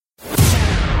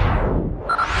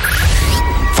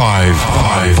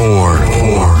5, 4,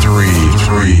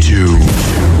 3, 2,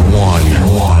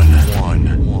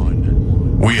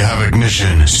 1. We have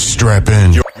ignition. Strap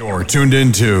in. You're tuned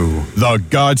into the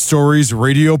God Stories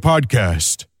Radio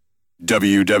Podcast.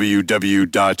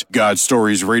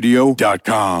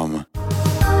 www.godstoriesradio.com.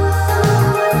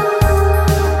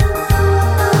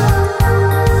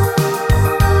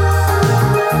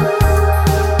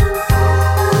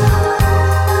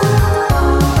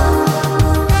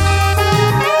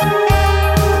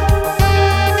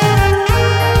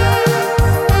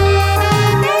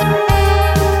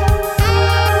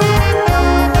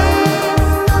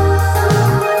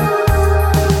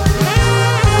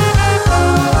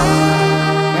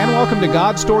 To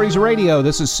God Stories Radio.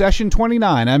 This is session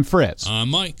 29. I'm Fritz. I'm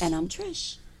Mike. And I'm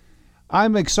Trish.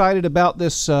 I'm excited about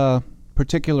this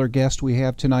particular guest we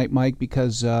have tonight, Mike,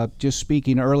 because just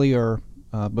speaking earlier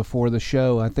before the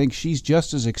show, I think she's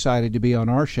just as excited to be on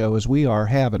our show as we are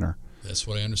having her. That's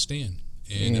what I understand.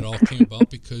 And it all came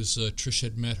about because Trish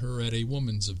had met her at a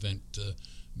women's event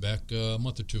back a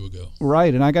month or two ago.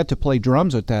 Right, and I got to play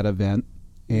drums at that event.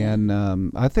 And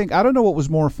I don't know what was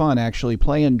more fun, actually,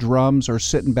 playing drums or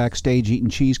sitting backstage eating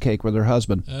cheesecake with her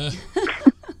husband.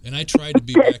 And I tried to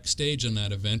be backstage on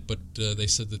that event, but they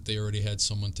said that they already had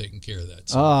someone taking care of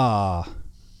that. So.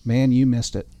 Man, you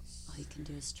missed it. All you can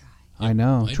do is try. I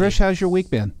know. Trish, how's your week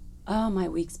been? Oh, my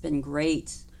week's been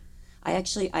great. I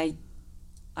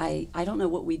don't know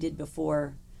what we did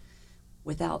before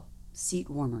without seat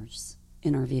warmers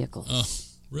in our vehicles. Oh,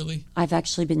 really? I've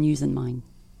actually been using mine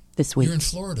this week. You're in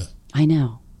Florida. I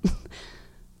know.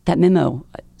 That memo,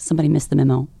 somebody missed the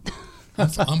memo. I'm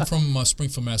from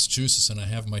Springfield, Massachusetts, and I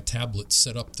have my tablet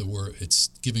set up to where it's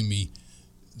giving me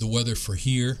the weather for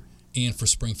here and for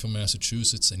Springfield,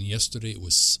 Massachusetts. And yesterday it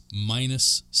was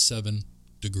 -7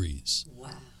 degrees. Wow.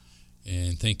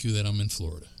 And thank you that I'm in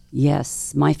Florida.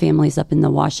 Yes, my family's up in the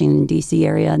Washington, D.C.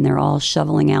 area, and they're all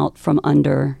shoveling out from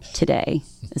under today,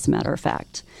 as a matter of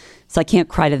fact. So I can't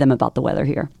cry to them about the weather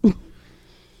here.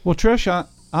 Well, Trish,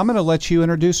 I'm going to let you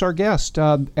introduce our guest.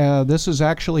 This is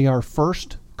actually our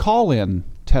first call-in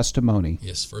testimony.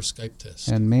 Yes, first Skype test.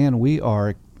 And, man, we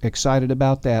are excited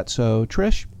about that. So,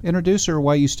 Trish, introduce her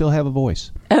while you still have a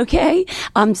voice. Okay.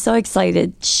 I'm so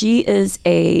excited. She is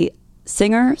a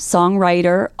singer,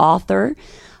 songwriter, author,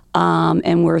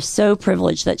 and we're so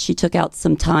privileged that she took out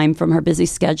some time from her busy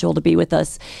schedule to be with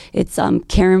us. It's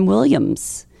Karen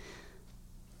Williams.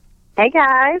 Hey,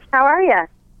 guys. How are you?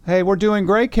 Hey, we're doing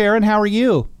great, Karen. How are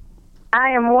you?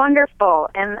 I am wonderful,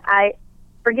 and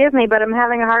forgive me, but I'm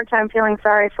having a hard time feeling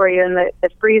sorry for you in the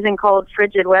freezing cold,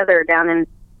 frigid weather down in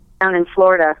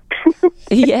Florida.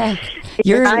 Yeah,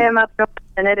 I am up north,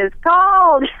 and it is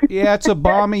cold. Yeah, it's a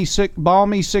balmy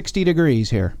 60 degrees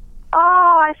here.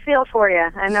 Oh, I feel for you.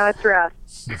 I know it's rough.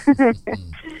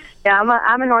 Yeah,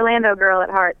 I'm an Orlando girl at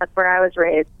heart. That's where I was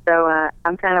raised. So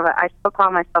I'm I still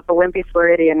call myself a wimpy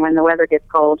Floridian when the weather gets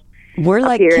cold. We're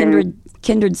like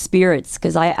kindred spirits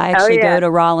because I actually go to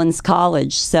Rollins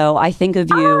College, so I think of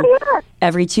you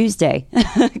every Tuesday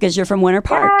because you're from Winter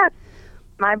Park. Yeah.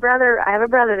 I have a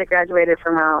brother that graduated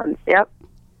from Rollins. Yep.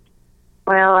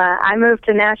 Well, I moved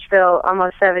to Nashville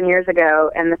almost 7 years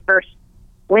ago, and the first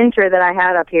winter that I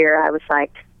had up here, I was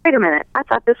like, wait a minute, I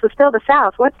thought this was still the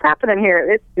South. What's happening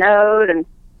here? It snowed, and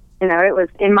it was,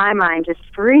 in my mind, just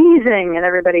freezing, and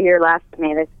everybody here laughed at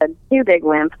me. They said, you big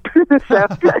wimp.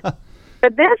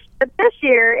 But this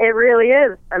year, it really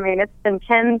is. I mean, it's been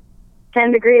 10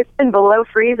 degrees. It's been below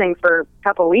freezing for a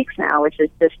couple weeks now, which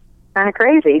is just kind of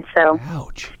crazy. So,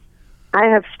 ouch. I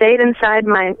have stayed inside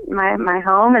my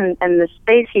home, and the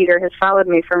space heater has followed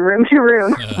me from room to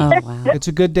room. Oh, wow. It's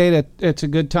a good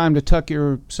time to tuck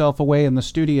yourself away in the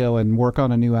studio and work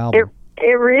on a new album.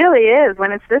 It really is.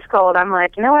 When it's this cold, I'm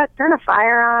like, you know what? Turn a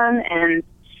fire on and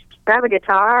grab a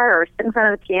guitar or sit in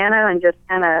front of the piano and just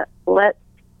kind of let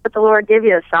the Lord give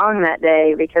you a song that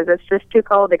day, because it's just too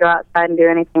cold to go outside and do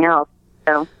anything else.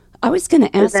 So I was going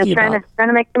to ask you trying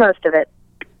to make the most of it.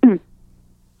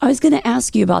 I was going to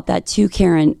ask you about that too,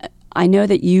 Karen. I know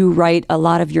that you write a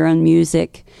lot of your own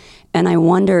music, and I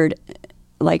wondered,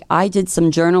 like, I did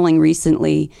some journaling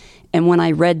recently, and when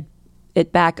I read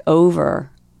it back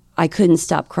over, I couldn't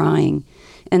stop crying.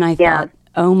 And I thought,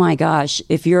 oh my gosh,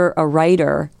 if you're a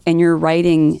writer and you're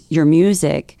writing your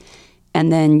music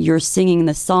and then you're singing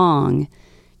the song,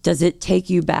 does it take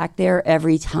you back there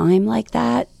every time like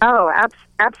that? Oh,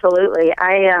 absolutely.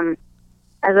 I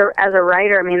as a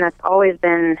writer, I mean, that's always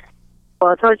been,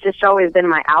 it's always been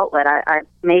my outlet. I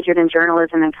majored in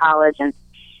journalism in college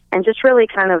and just really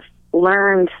kind of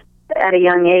learned at a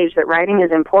young age that writing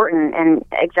is important, and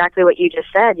exactly what you just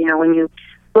said. When you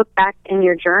look back in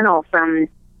your journal from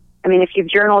I mean, if you've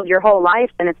journaled your whole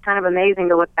life, then it's kind of amazing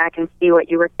to look back and see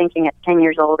what you were thinking at 10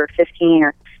 years old or 15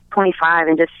 or 25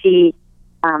 and just see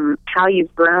how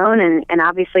you've grown and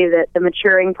obviously the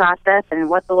maturing process and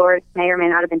what the Lord may or may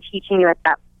not have been teaching you at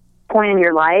that point in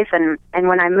your life. And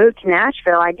when I moved to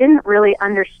Nashville, I didn't really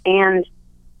understand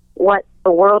what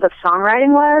the world of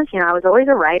songwriting was. You know, I was always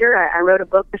a writer. I wrote a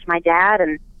book with my dad,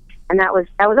 and that was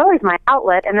always my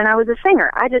outlet. And then I was a singer.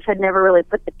 I just had never really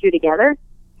put the two together.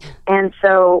 And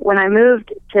so when I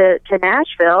moved to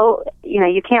Nashville, you know,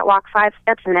 you can't walk 5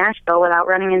 steps in Nashville without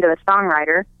running into a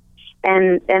songwriter.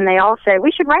 And they all said,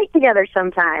 we should write together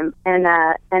sometime. And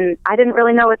I didn't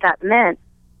really know what that meant.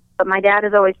 But my dad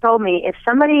has always told me, if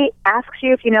somebody asks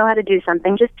you if you know how to do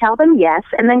something, just tell them yes,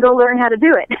 and then go learn how to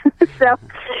do it.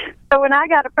 So when I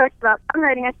got approached about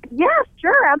songwriting, I said, yes,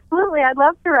 sure, absolutely. I'd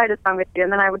love to write a song with you.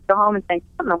 And then I would go home and think,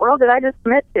 what in the world did I just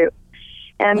commit to?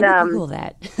 And Google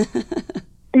that.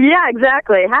 Yeah,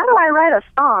 exactly. How do I write a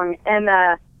song?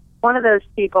 And one of those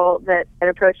people that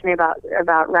approached me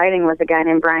about writing was a guy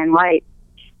named Brian White.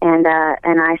 And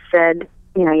I said,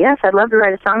 you know, yes, I'd love to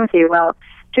write a song with you. Well,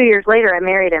 2 years later, I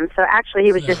married him. So actually,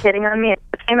 he was just hitting on me. It's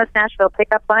the famous Nashville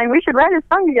pickup line. We should write a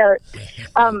song together.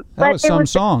 That was some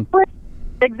song.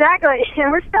 Exactly.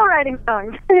 And we're still writing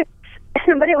songs. But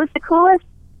it was the coolest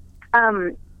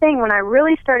thing when I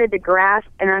really started to grasp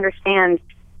and understand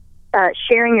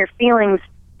sharing your feelings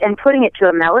and putting it to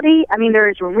a melody. I mean, there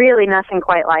is really nothing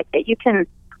quite like it. You can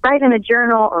write in a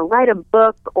journal or write a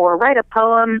book or write a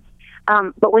poem,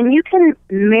 but when you can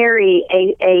marry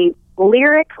a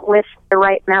lyric with the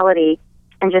right melody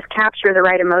and just capture the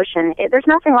right emotion, there's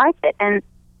nothing like it. And,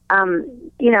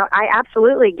 you know, I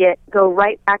absolutely go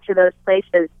right back to those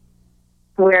places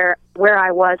where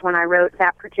I was when I wrote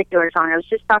that particular song. I was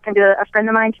just talking to a friend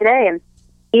of mine today, and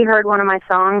he heard one of my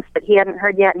songs that he hadn't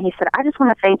heard yet, and he said, I just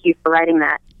want to thank you for writing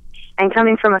that. And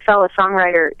coming from a fellow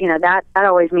songwriter, you know, that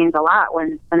always means a lot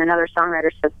when another songwriter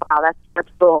says, wow, that's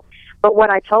cool. But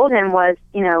what I told him was,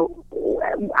 you know,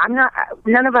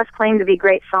 none of us claim to be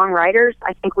great songwriters.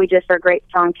 I think we just are great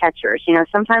song catchers. You know,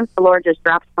 sometimes the Lord just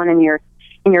drops one in your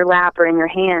lap or in your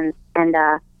hands, and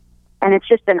it's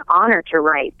just an honor to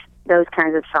write those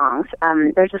kinds of songs.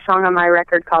 There's a song on my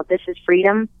record called This Is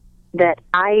Freedom that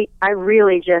I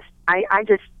really just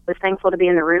was thankful to be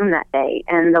in the room that day,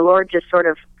 and the Lord just sort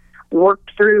of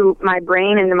worked through my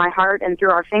brain into my heart and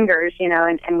through our fingers, you know,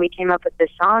 and we came up with this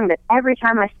song that every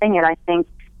time I sing it, I think,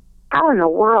 how in the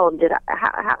world did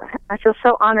I feel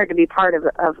so honored to be part of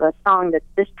a song that's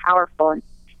this powerful and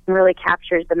really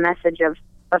captures the message of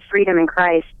freedom in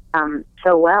Christ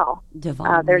so well.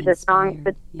 There's a song,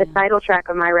 the title track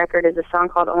of my record is a song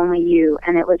called Only You,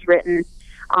 and it was written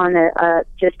on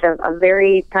just a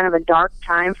very kind of a dark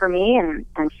time for me and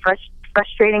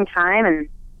frustrating time, and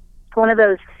one of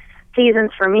those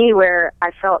seasons for me where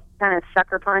I felt kind of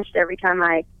sucker punched every time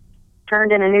I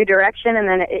turned in a new direction, and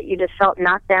then you just felt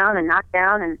knocked down, and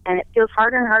it feels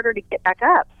harder and harder to get back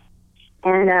up.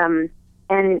 And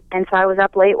so I was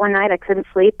up late one night, I couldn't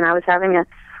sleep, and I was having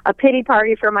a pity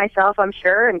party for myself, I'm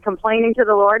sure, and complaining to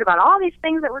the Lord about all these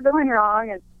things that were going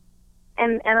wrong.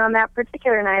 And on that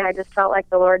particular night, I just felt like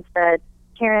the Lord said,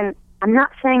 Karen, I'm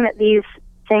not saying that these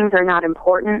things are not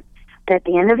important, but at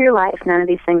the end of your life, none of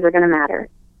these things are going to matter.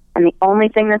 And the only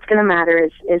thing that's going to matter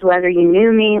is whether you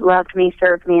knew me, loved me,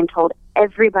 served me, and told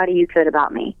everybody you could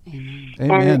about me.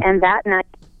 Amen. And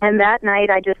that night,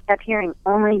 I just kept hearing,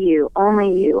 only you,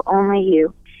 only you, only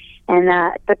you. And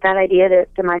I took that idea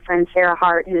to my friend Sarah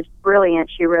Hart, who's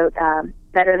brilliant. She wrote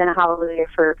Better Than a Hallelujah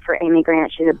for Amy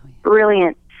Grant. She's a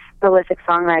brilliant, prolific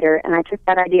songwriter. And I took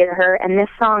that idea to her. And this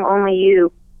song, Only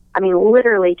You, I mean,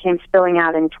 literally came spilling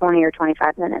out in 20 or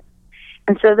 25 minutes.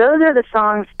 And so those are the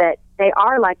songs that they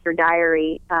are like your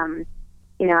diary.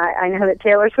 You know, I know that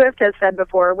Taylor Swift has said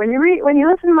before, when you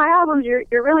listen to my albums,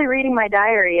 you're really reading my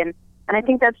diary. And I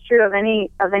think that's true of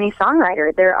any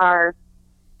songwriter. There are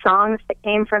songs that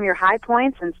came from your high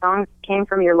points and songs that came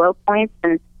from your low points,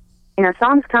 and you know,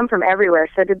 songs come from everywhere.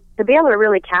 So to be able to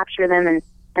really capture them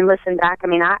and listen back, I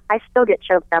mean, I still get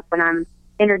choked up when I'm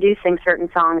introducing certain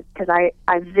songs because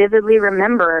I vividly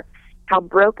remember how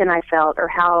broken I felt, or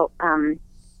how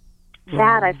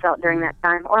sad I felt during that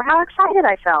time, or how excited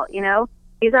I felt. You know,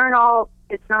 it's not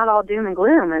all doom and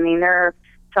gloom. I mean, there are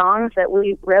songs that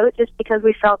we wrote just because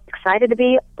we felt excited to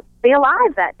be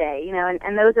alive that day, you know,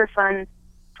 and those are fun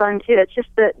too. It's just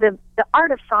the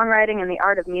art of songwriting and the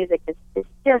art of music is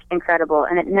just incredible,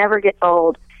 and it never gets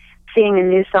old seeing a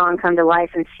new song come to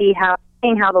life and seeing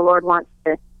how the Lord wants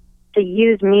to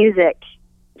use music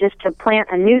just to plant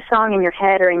a new song in your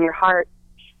head or in your heart.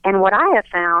 And what I have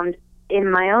found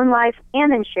in my own life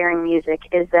and in sharing music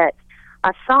is that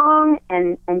a song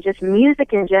and just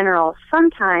music in general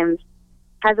sometimes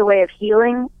has a way of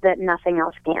healing that nothing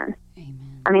else can.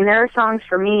 Amen. I mean, there are songs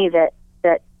for me that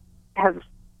have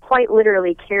quite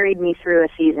literally carried me through a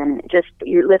season. Just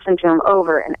you listen to them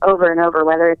over and over and over,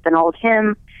 whether it's an old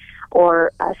hymn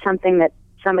or something that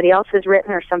somebody else has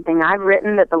written or something I've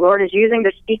written that the Lord is using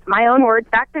to speak my own words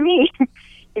back to me.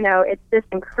 You know, it's just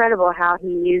incredible how he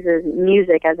uses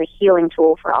music as a healing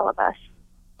tool for all of us.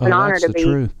 It's an honor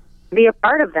to be a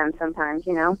part of them sometimes,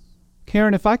 you know.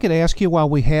 Karen, if I could ask you while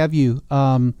we have you,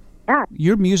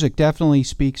 your music definitely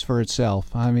speaks for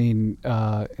itself. I mean,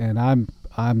 and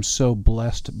I'm so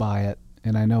blessed by it,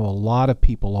 and I know a lot of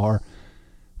people are.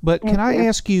 But can I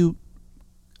ask you,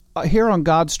 here on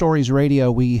God Stories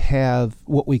Radio, we have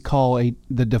what we call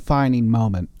the defining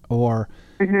moment, or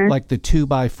like the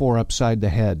 2x4 upside the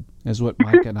head, is what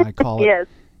Mike and I call it. Yes.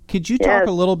 Could you talk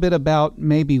a little bit about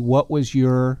maybe what was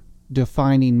your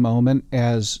defining moment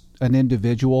as an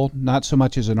individual, not so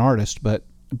much as an artist, but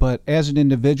as an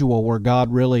individual, where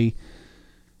God really,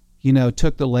 you know,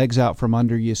 took the legs out from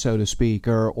under you, so to speak,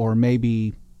 or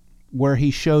maybe where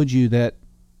he showed you that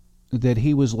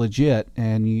he was legit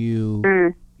and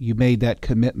you made that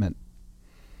commitment?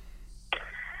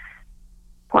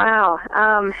 Wow.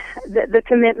 The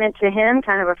commitment to him,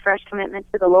 kind of a fresh commitment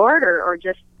to the Lord, or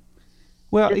just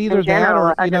either general,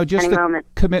 that or, you know, just the moment.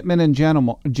 Commitment in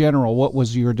general. What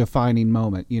was your defining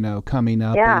moment, you know, coming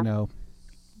up, you know,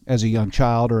 as a young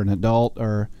child or an adult?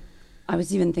 Or I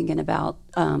was even thinking about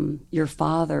your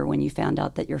father, when you found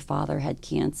out that your father had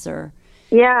cancer.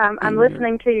 Yeah, I'm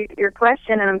listening to your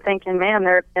question, and I'm thinking, man,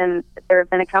 there have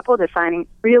been a couple defining,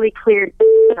 really clear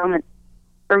moments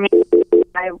for me.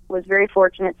 I was very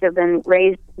fortunate to have been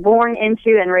born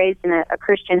into and raised in a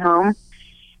Christian home.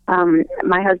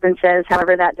 My husband says,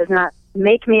 however, that does not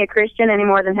make me a Christian any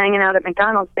more than hanging out at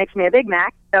McDonald's makes me a Big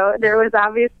Mac. So there was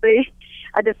obviously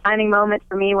a defining moment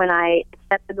for me when I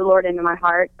accepted the Lord into my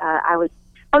heart. I was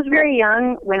very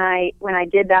young when I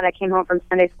did that. I came home from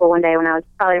Sunday school one day when I was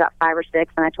probably about 5 or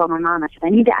 6, and I told my mom, I said, I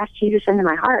need to ask Jesus into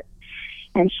my heart.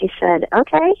 And she said,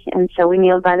 okay. And so we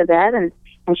kneeled by the bed, and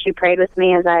she prayed with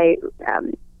me as I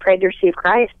prayed to receive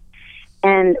Christ.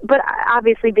 But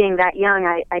obviously being that young,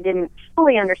 I didn't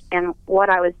fully understand what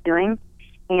I was doing.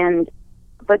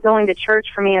 But going to church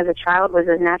for me as a child was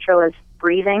as natural as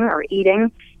breathing or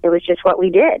eating. It was just what we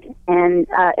did. And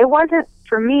it wasn't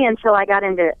for me until I got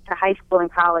into high school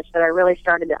and college that I really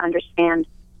started to understand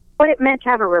what it meant to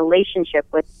have a relationship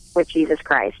with Jesus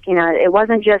Christ. You know, it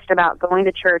wasn't just about going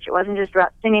to church. It wasn't just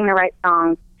about singing the right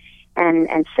songs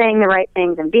and saying the right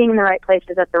things and being in the right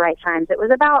places at the right times. It was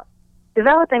about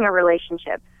developing a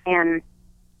relationship. And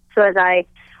so as I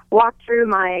walked through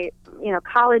my, you know,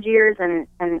 college years and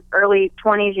early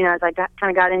 20s, you know, as I kind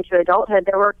of got into adulthood,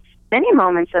 there were many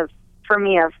moments for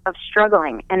me of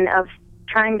struggling and of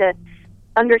trying to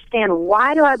understand,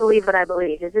 why do I believe what I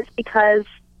believe? Is this because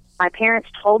my parents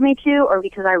told me to, or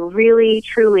because I really,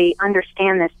 truly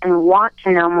understand this and want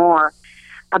to know more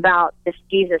about this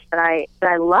Jesus that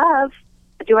I love?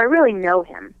 Do I really know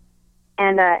him?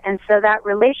 And so that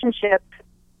relationship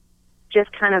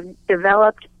just kind of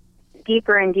developed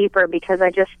deeper and deeper, because I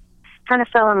just kind of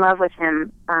fell in love with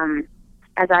him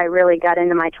as I really got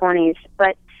into my 20s.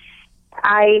 But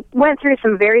I went through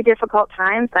some very difficult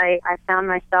times. I found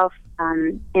myself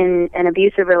in an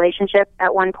abusive relationship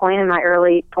at one point in my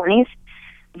early 20s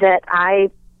that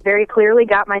I very clearly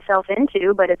got myself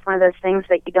into, but it's one of those things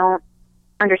that you don't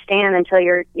understand until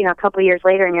you're, you know, a couple of years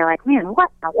later, and you're like, man, what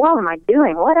in the world am I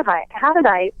doing? How did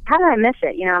I miss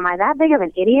it? You know, am I that big of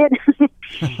an idiot?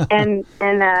 and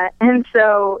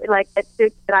so, like, that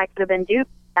I could have been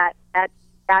duped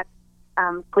that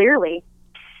clearly.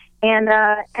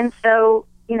 And so,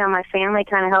 you know, my family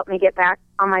kind of helped me get back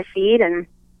on my feet, and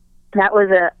that was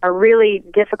a really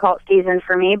difficult season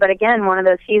for me. But again, one of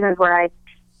those seasons where I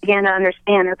began to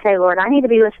understand, okay, Lord, I need to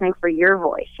be listening for your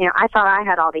voice. You know, I thought I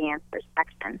had all the answers back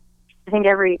then. I think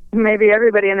maybe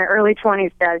everybody in their early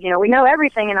 20s does. You know, we know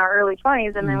everything in our early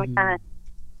 20s, and then we kind of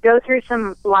go through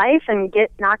some life and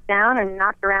get knocked down and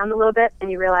knocked around a little bit,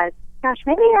 and you realize, gosh,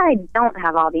 maybe I don't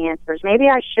have all the answers. Maybe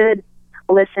I should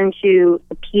listen to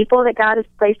the people that God has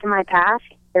placed in my path.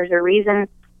 There's a reason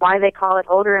why they call it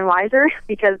older and wiser,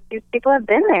 because these people have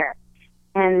been there.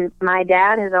 And my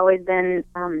dad has always been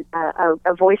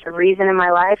a voice of reason in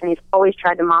my life, and he's always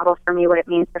tried to model for me what it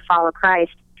means to follow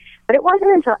Christ. But it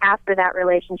wasn't until after that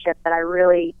relationship that I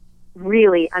really,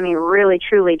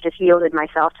 truly just yielded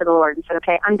myself to the Lord and said,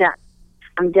 okay, I'm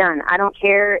done. I don't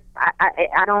care.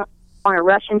 I don't want to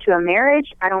rush into a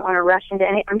marriage. I don't want to rush into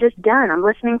I'm just done. I'm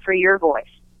listening for your voice.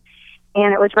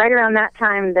 And it was right around that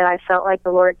time that I felt like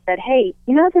the Lord said, hey,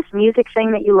 you know this music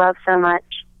thing that you love so much?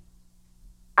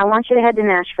 I want you to head to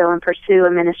Nashville and pursue a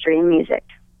ministry in music.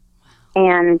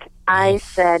 And I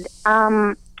said,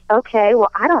 okay,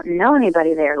 well, I don't know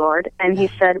anybody there, Lord. And he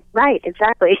said, right,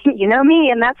 exactly. You know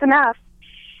me, and that's enough.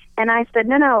 And I said,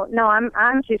 no,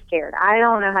 I'm too scared. I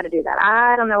don't know how to do that.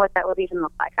 I don't know what that would even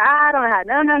look like. I don't know how.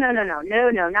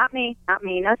 No, not me,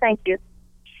 no thank you.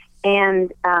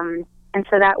 And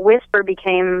so that whisper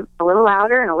became a little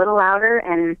louder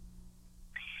and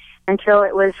until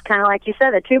it was kind of like you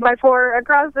said, a 2x4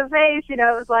 across the face. You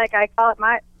know, it was like, I call it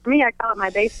my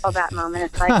baseball bat moment.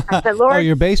 It's like, I said, Lord. Oh,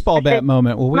 your baseball bat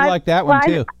moment. Well, we like that one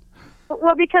too.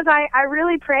 Well, because I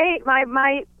really prayed,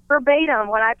 my verbatim,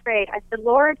 what I prayed, I said,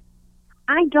 Lord,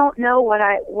 I don't know what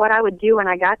I would do when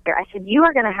I got there. I said, you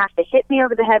are going to have to hit me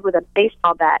over the head with a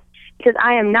baseball bat because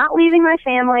I am not leaving my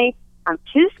family. I'm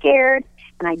too scared,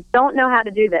 and I don't know how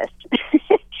to do this.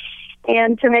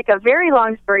 And to make a very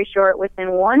long story short,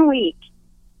 within 1 week,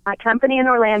 my company in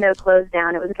Orlando closed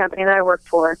down. It was a company that I worked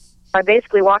for. I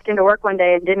basically walked into work one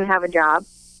day and didn't have a job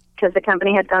because the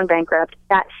company had gone bankrupt.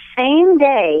 That same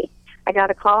day, I got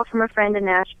a call from a friend in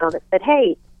Nashville that said,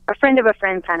 hey, a friend of a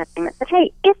friend kind of thing, that said,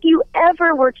 hey, if you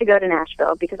ever were to go to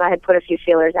Nashville, because I had put a few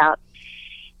feelers out,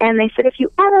 and they said, if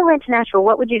you ever went to Nashville,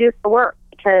 what would you do for work?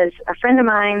 Because a friend of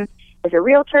mine is a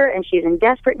realtor, and she's in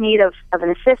desperate need of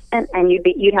an assistant, and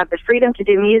you'd have the freedom to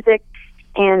do music,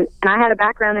 and I had a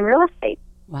background in real estate.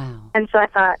 Wow. And so I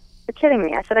thought, you're kidding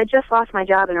me. I said, I just lost my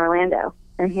job in Orlando.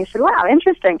 And he said, wow,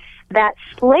 interesting.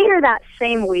 Later that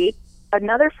same week,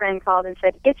 another friend called and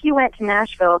said, if you went to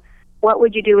Nashville, what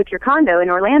would you do with your condo in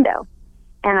Orlando?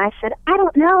 And I said, I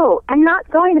don't know. I'm not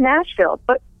going to Nashville.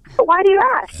 But why do you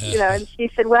ask? You know, and she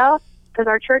said, well, because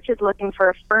our church is looking for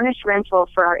a furnished rental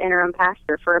for our interim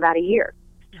pastor for about a year.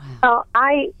 Wow. So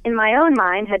I, in my own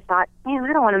mind, had thought, man,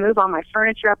 I don't want to move all my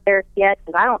furniture up there yet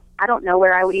because I don't know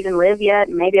where I would even live yet.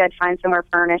 And maybe I'd find somewhere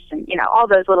furnished, and you know, all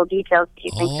those little details that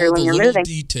you think through when you're moving.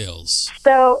 Details.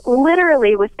 So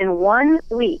literally within 1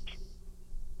 week,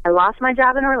 I lost my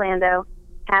job in Orlando,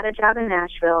 had a job in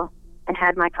Nashville, and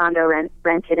had my condo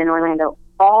rented in Orlando,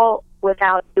 all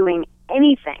without doing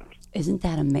anything. Isn't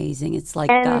that amazing? It's like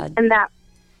God.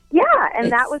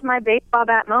 That was my baseball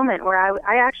bat moment where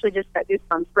I actually just got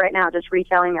goosebumps right now just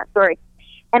retelling that story.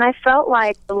 And I felt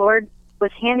like the Lord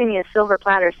was handing me a silver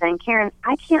platter saying, Karen,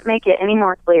 I can't make it any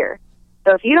more clear.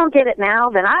 So if you don't get it now,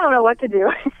 then I don't know what to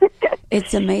do.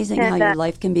 It's amazing how your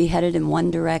life can be headed in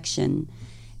one direction,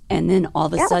 and then all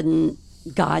of a sudden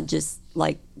God just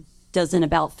like does an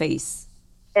about face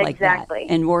like that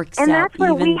and works out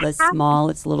even the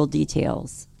smallest little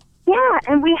details. Yeah,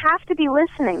 and we have to be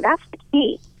listening. That's the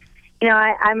key. You know,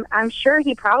 I'm sure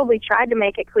he probably tried to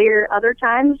make it clear other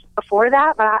times before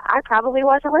that, but I probably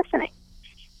wasn't listening.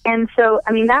 And so,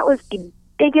 I mean, that was the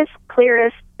biggest,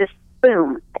 clearest, just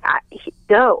boom,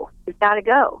 go. You've got to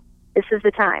go. This is the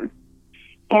time.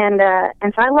 And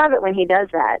so I love it when he does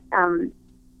that.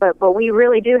 But we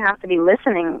really do have to be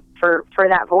listening for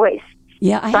that voice.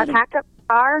 Yeah, I packed up the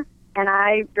car and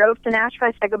I drove to Nashville.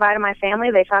 I said goodbye to my family.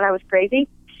 They thought I was crazy,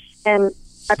 and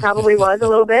I probably was a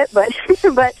little bit,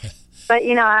 but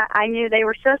you know, I knew they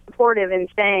were so supportive in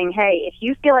saying, hey, if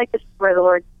you feel like this is where the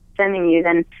Lord's sending you,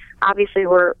 then obviously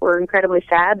we're incredibly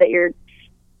sad that you're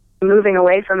moving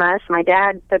away from us. My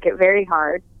dad took it very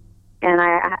hard, and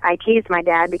I teased my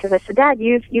dad because I said, Dad,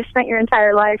 you've spent your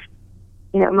entire life,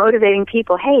 you know, motivating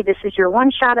people. Hey, this is your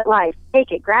one shot at life.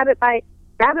 Take it, grab it by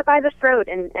the throat,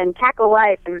 and tackle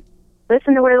life, and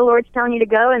listen to where the Lord's telling you to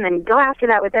go, and then go after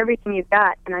that with everything you've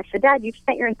got. And I said, Dad, you've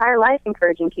spent your entire life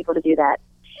encouraging people to do that.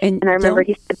 And I remember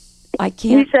he said,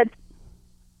 he said,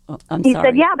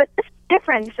 yeah, but this is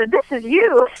different. He said, this is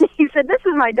you. He said, this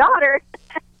is my daughter.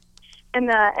 and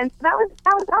so that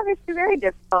was obviously very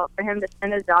difficult for him to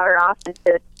send his daughter off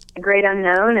into a great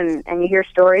unknown. And you hear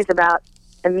stories about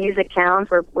the music towns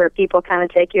where people kind of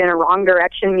take you in a wrong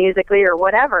direction musically or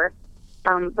whatever.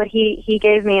 But he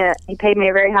paid me a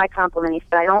very high compliment. He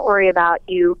said, I don't worry about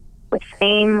you with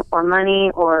fame or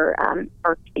money or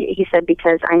he said,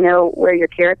 because I know where your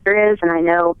character is and I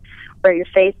know where your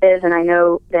faith is, and I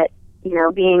know that, you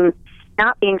know,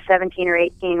 not being 17 or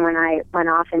 18 when I went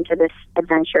off into this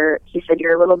adventure, he said, you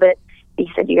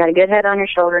got a good head on your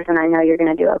shoulders, and I know you're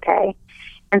going to do okay.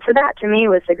 And so that to me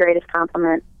was the greatest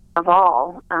compliment of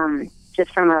all,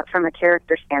 just from a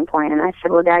character standpoint. And I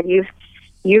said, well, Dad,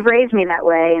 you've raised me that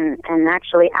way, and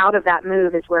actually out of that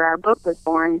move is where our book was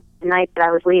born. The night that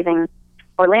I was leaving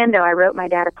Orlando, I wrote my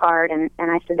dad a card, and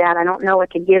I said, Dad, I don't know what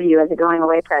to give you as a going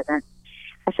away present.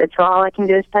 I said, so all I can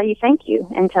do is tell you thank you,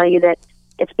 and tell you that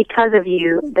it's because of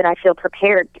you that I feel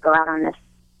prepared to go out on this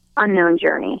unknown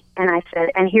journey. And I said,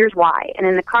 and here's why. And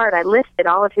in the card, I listed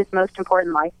all of his most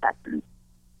important life lessons,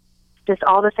 just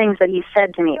all the things that he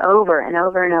said to me over and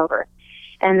over and over,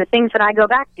 and the things that I go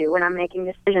back to when I'm making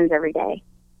decisions every day.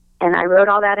 And I wrote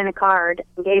all that in a card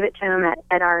and gave it to him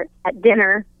at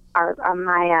dinner,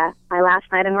 my last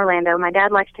night in Orlando. My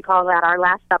dad likes to call that our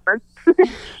last supper.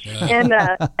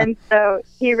 And so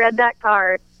he read that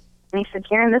card, and he said,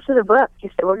 Karen, this is a book. He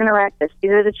said, we're going to write this.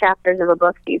 These are the chapters of a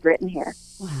book that you've written here.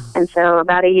 Wow. And so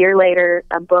about a year later,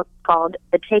 a book called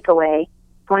The Takeaway,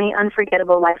 20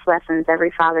 Unforgettable Life Lessons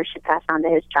Every Father Should Pass On to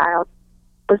His Child,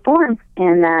 was born.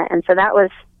 And so that was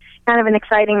kind of an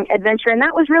exciting adventure. And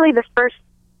that was really the first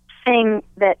thing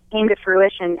that came to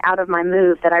fruition out of my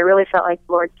move, that I really felt like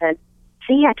the Lord said,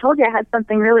 see, I told you I had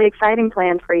something really exciting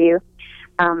planned for you.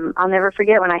 I'll never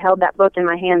forget when I held that book in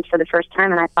my hands for the first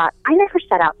time, and I thought, I never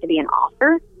set out to be an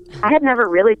author. I had never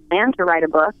really planned to write a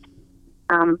book.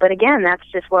 But again, that's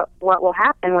just what will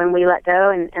happen when we let go,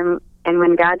 and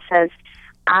when God says,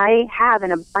 I have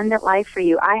an abundant life for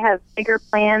you. I have bigger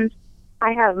plans.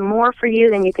 I have more for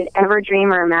you than you could ever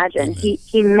dream or imagine.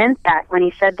 He meant that when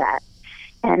he said that.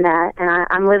 And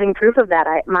I'm living proof of that.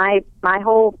 My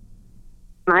whole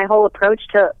approach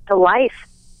to life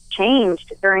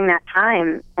changed during that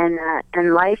time,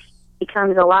 and life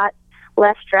becomes a lot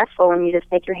less stressful when you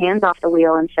just take your hands off the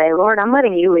wheel and say, Lord, I'm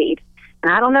letting you lead.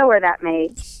 And I don't know where that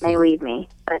may lead me,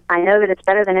 but I know that it's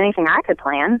better than anything I could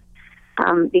plan,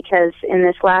 because in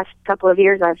this last couple of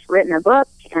years I've written a book,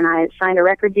 and I signed a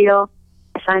record deal.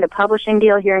 I signed a publishing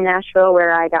deal here in Nashville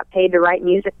where I got paid to write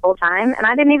music full time, and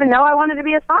I didn't even know I wanted to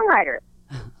be a songwriter.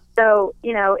 So,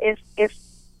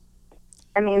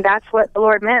 that's what the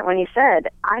Lord meant when he said,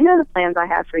 I know the plans I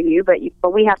have for you, but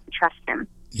we have to trust him.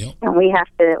 Yep. And we have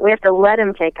to let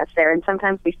him take us there. And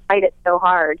sometimes we fight it so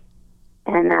hard,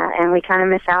 and we kind of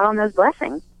miss out on those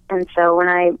blessings. And so when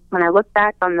I look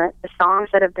back on the songs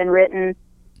that have been written,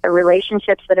 the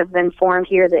relationships that have been formed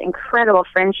here, the incredible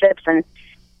friendships and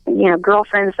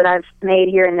girlfriends that I've made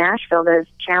here in Nashville that have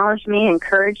challenged me,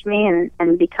 encouraged me,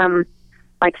 and become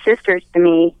like sisters to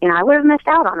me, I would have missed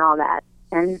out on all that.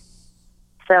 And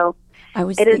so I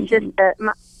was just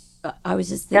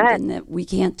thinking that we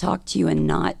can't talk to you and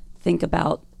not think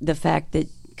about the fact that,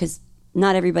 because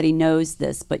not everybody knows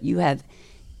this, but you have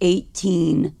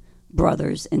 18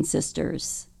 brothers and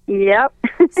sisters. Yep.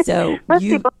 So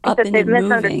you up and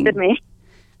moving. Me.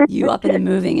 You up and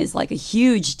moving is like a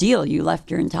huge deal. You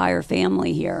left your entire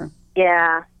family here.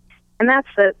 Yeah, and that's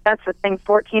the thing.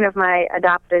 14 of my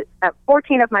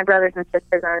brothers and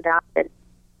sisters are adopted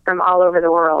from all over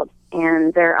the world,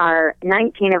 and there are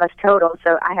 19 of us total.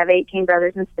 So I have 18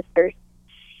 brothers and sisters,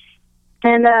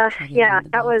 and that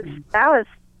was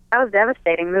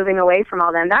devastating. Moving away from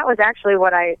all them, that was actually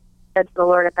what I said to the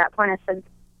Lord at that point. I said,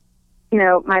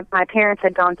 my parents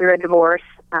had gone through a divorce,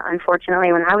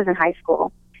 unfortunately, when I was in high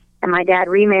school. And my dad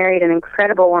remarried an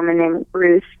incredible woman named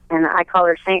Ruth, and I call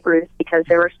her Saint Ruth because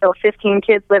there were still 15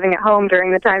 kids living at home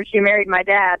during the time she married my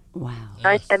dad. Wow. So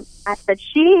I said,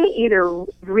 she either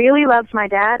really loves my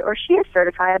dad or she is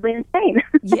certifiably insane.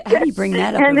 Yeah, how do you bring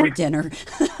that up over dinner?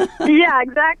 Yeah,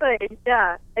 exactly.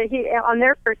 Yeah. On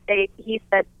their first date, he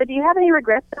said, so do you have any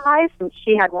regrets in life? And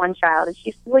she had one child. And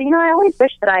she said, well, I always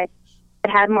wish that I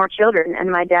had more children.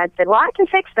 And my dad said, well, I can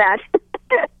fix that.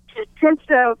 And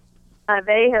so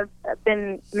they have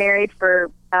been married for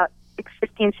about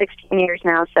 15, 16 years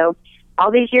now. So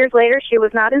all these years later, she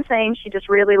was not insane. She just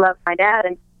really loved my dad,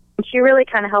 and she really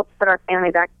kind of helped put our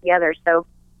family back together. So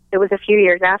it was a few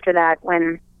years after that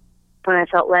when I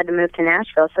felt led to move to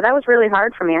Nashville. So that was really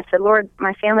hard for me. I said, Lord,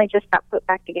 my family just got put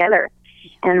back together,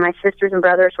 and my sisters and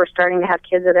brothers were starting to have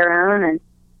kids of their own,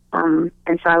 and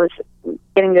so I was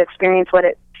getting to experience what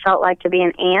it felt like to be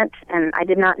an aunt, and I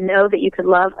did not know that you could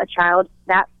love a child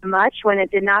that much when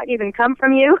it did not even come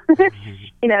from you.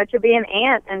 To be an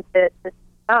aunt and it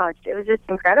was just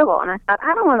incredible. And I thought,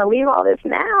 I don't want to leave all this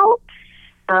now.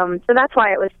 So that's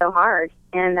why it was so hard.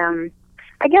 And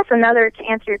I guess to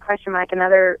answer your question, Mike,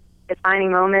 another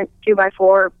defining moment,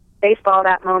 2x4 baseball,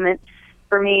 that moment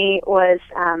for me was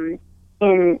on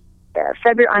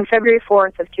February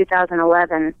 4th of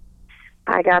 2011.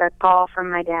 I got a call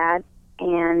from my dad.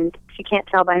 And if you can't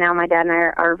tell by now, my dad and I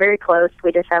are very close.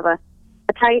 We just have a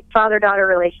tight father-daughter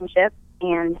relationship.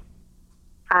 And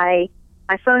my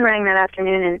phone rang that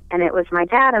afternoon, and it was my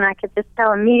dad, and I could just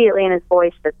tell immediately in his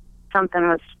voice that something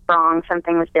was wrong,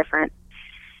 something was different.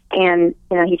 And,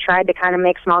 he tried to kind of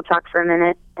make small talk for a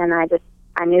minute, and I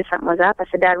knew something was up. I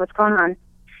said, Dad, what's going on?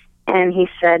 And he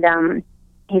said,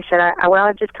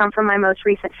 I've just come from my most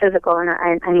recent physical, and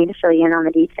I need to fill you in on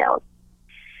the details.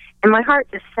 And my heart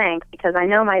just sank because I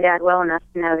know my dad well enough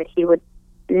to know that he would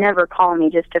never call me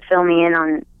just to fill me in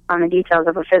on the details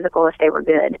of a physical if they were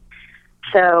good.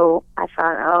 So I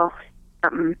thought, oh,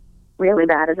 something really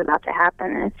bad is about to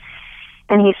happen.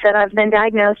 And he said, I've been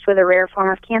diagnosed with a rare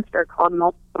form of cancer called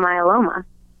multiple myeloma.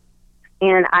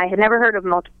 And I had never heard of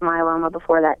multiple myeloma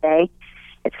before that day.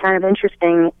 It's kind of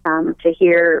interesting to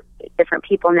hear different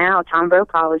people now. Tom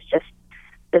Brokaw was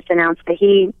just announced that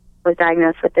he was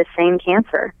diagnosed with this same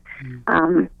cancer,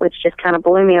 which just kind of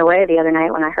blew me away the other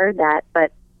night when I heard that.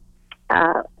 But,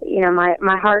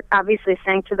 my heart obviously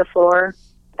sank to the floor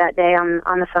that day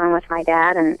on the phone with my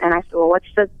dad. And I said, well, what's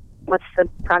the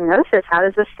prognosis? How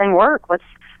does this thing work?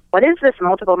 What is this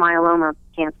multiple myeloma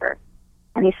cancer?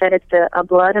 And he said it's a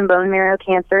blood and bone marrow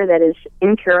cancer that is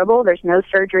incurable. There's no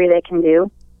surgery they can do.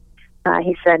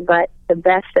 He said, but the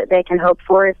best that they can hope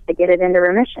for is to get it into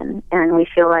remission. And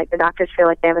the doctors feel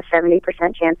like they have a 70%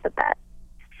 chance of that.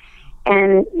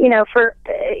 And,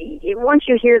 once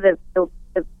you hear the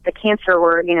cancer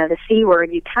word, the C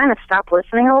word, you kind of stop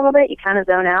listening a little bit. You kind of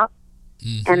zone out.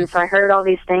 Mm-hmm. And so I heard all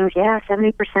these things. Yeah,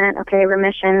 70%. Okay,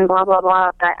 remission, blah, blah,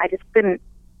 blah. I just couldn't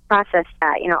process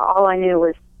that. All I knew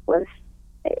was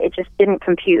it just didn't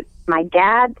compute. My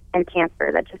dad and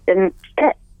cancer, that just didn't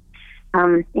fit.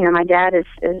 My dad is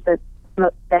the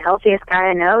healthiest guy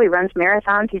I know. He runs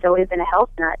marathons. He's always been a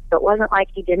health nut. So it wasn't like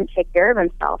he didn't take care of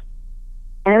himself.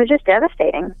 And it was just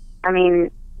devastating. I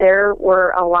mean, there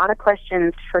were a lot of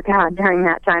questions for God during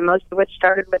that time, most of which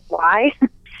started with why.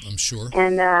 I'm sure.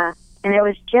 And it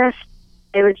was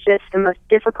just the most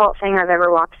difficult thing I've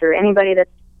ever walked through. Anybody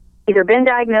that's either been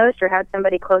diagnosed or had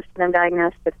somebody close to them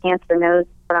diagnosed with cancer knows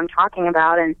what I'm talking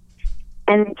about. And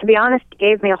to be honest, it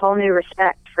gave me a whole new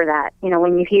respect for that.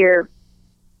 When you hear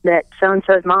that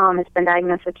so-and-so's mom has been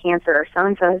diagnosed with cancer or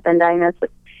so-and-so has been diagnosed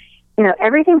with,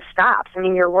 everything stops. I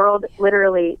mean, your world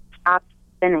literally stops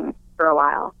spinning for a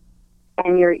while.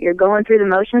 And you're going through the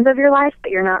motions of your life, but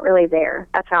you're not really there.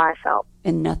 That's how I felt.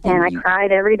 And nothing. And I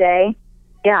cried every day.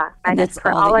 Yeah. And that's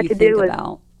all I could do was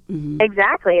about. Mm-hmm.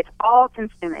 Exactly. It's all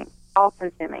consuming.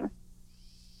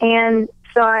 And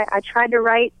so I tried to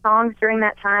write songs during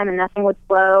that time, and nothing would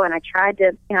flow. And I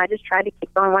just tried to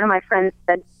keep going. One of my friends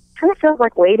said, kind of feels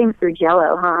like wading through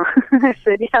Jell-O, huh? I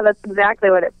said, yeah, that's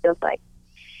exactly what it feels like.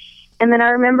 And then I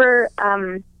remember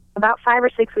about 5 or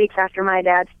 6 weeks after my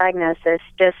dad's diagnosis,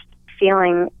 just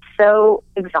feeling so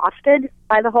exhausted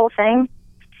by the whole thing.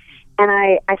 And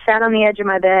I sat on the edge of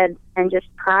my bed and just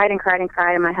cried and cried and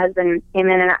cried. And my husband came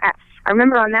in, and I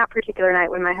remember on that particular night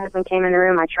when my husband came in the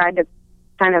room, I tried to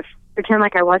kind of pretend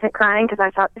like I wasn't crying because I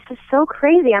thought, this is so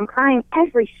crazy. I'm crying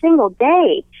every single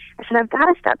day. I said, I've got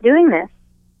to stop doing this.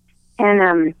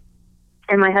 And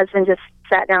my husband just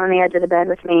sat down on the edge of the bed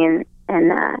with me,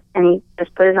 and he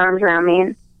just put his arms around me,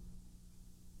 and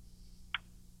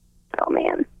oh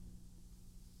man,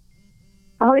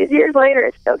 all these years later,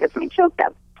 it still gets me choked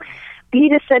up. But he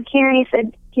just said, Karen,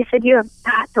 he said, you have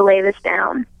got to lay this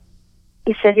down.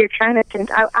 He said, you're trying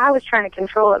to, I was trying to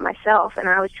control it myself, and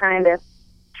I was trying to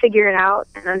figure it out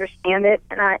and understand it,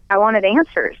 and I wanted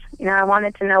answers. I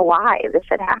wanted to know why this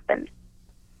had happened.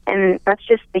 And that's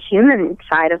just the human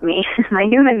side of me. my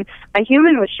human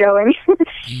was showing.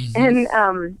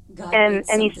 Mm-hmm.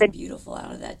 And he said, beautiful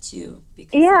out of that too,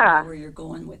 because yeah, I know where you're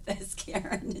going with this,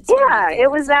 Karen. It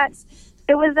was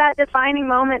that defining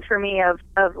moment for me of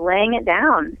laying it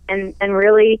down, and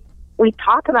really we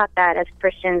talk about that as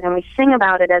Christians, and we sing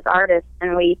about it as artists,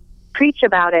 and we preach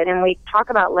about it, and we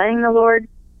talk about letting the Lord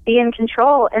be in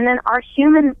control, and then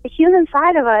the human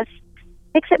side of us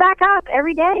picks it back up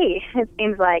every day, it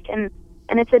seems like, and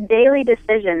it's a daily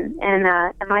decision. And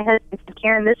my husband said,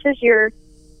 Karen, this is your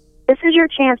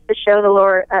chance to show the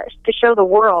Lord, to show the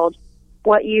world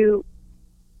that you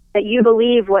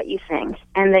believe what you sing,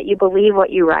 and that you believe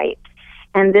what you write.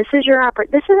 And this is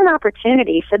this is an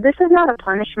opportunity. He said, this is not a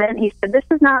punishment. He said, this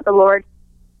is not the Lord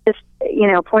just,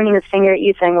 pointing his finger at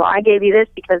you saying, well, I gave you this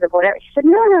because of whatever. He said,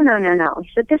 no. He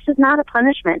said, this is not a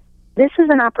punishment. This is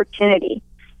an opportunity.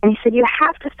 And he said, you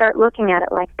have to start looking at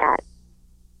it like that.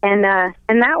 And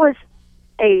that was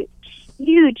a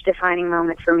huge defining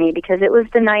moment for me, because it was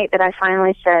the night that I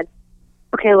finally said,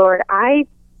 okay, Lord, I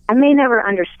may never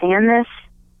understand this,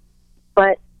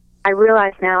 but I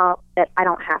realize now that I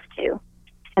don't have to.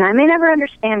 And I may never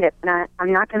understand it, but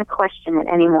I'm not going to question it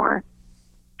anymore.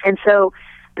 And so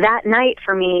that night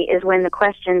for me is when the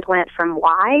questions went from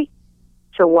why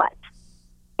to what.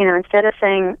 Instead of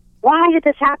saying, why did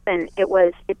this happen?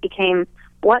 It became,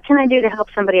 what can I do to help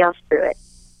somebody else through it?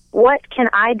 What can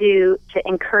I do to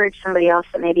encourage somebody else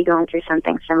that may be going through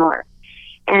something similar?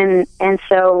 And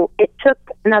so it took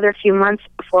another few months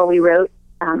before we wrote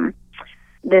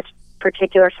this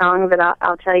particular song that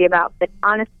I'll tell you about. But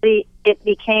honestly, it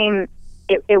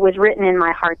was written in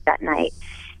my heart that night.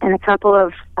 And a couple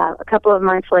of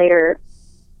months later,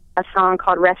 a song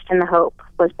called "Rest in the Hope"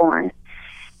 was born.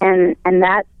 And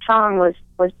that song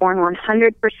was born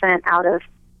 100% out of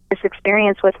this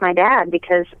experience with my dad,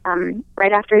 because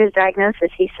right after his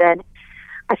diagnosis, he said,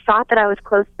 "I thought that I was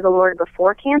close to the Lord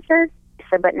before cancer." He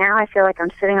said, "But now I feel like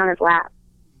I'm sitting on his lap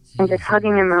and just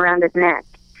hugging him around his neck."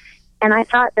 And I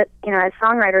thought that, as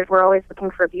songwriters, we're always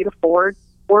looking for beautiful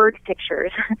word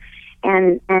pictures.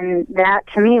 and that,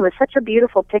 to me, was such a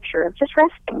beautiful picture of just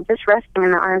resting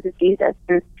in the arms of Jesus.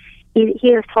 And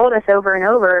he has told us over and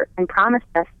over and promised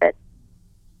us that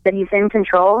he's in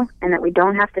control, and that we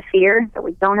don't have to fear, that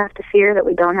we don't have to fear, that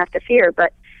we don't have to fear.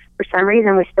 But for some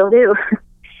reason, we still do.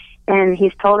 And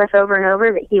he's told us over and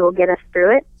over that he will get us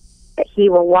through it, that he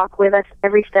will walk with us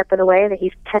every step of the way, that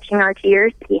he's catching our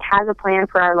tears, that he has a plan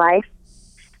for our life.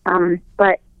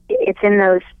 But it's in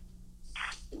those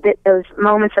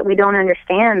moments that we don't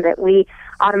understand that we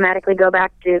automatically go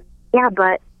back to,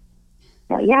 but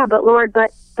Lord,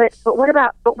 but what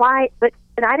about, but why, but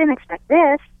I didn't expect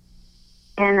this.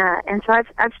 And so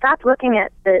I've stopped looking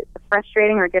at the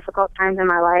frustrating or difficult times in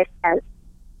my life as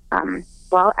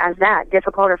that,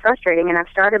 difficult or frustrating, and I've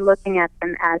started looking at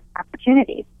them as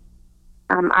opportunities.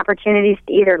 Opportunities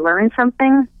to either learn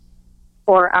something,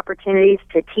 or opportunities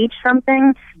to teach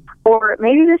something, or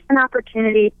maybe just an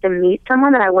opportunity to meet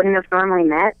someone that I wouldn't have normally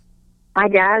met. My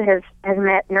dad has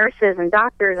met nurses and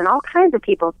doctors and all kinds of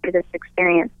people through this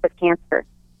experience with cancer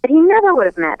that he never would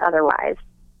have met otherwise.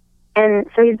 And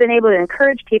so he's been able to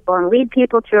encourage people and lead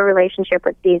people to a relationship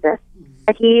with Jesus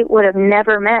that he would have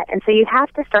never met. And so you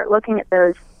have to start looking at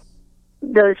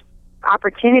those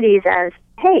opportunities as,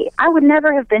 hey, I would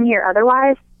never have been here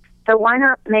otherwise, so why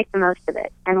not make the most of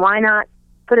it? And why not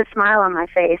put a smile on my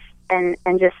face and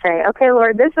just say, okay,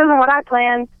 Lord, this isn't what I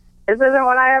planned. This isn't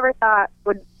what I ever thought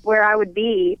where I would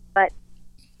be, but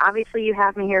obviously you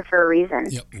have me here for a reason.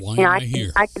 Yep. Why am I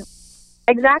here?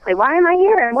 Exactly. Why am I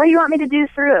here? And what do you want me to do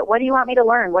through it? What do you want me to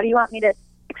learn? What do you want me to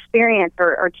experience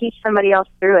or teach somebody else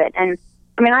through it? And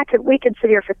I mean, we could sit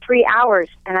here for 3 hours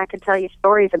and I could tell you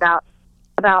stories about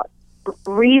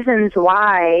reasons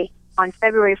why on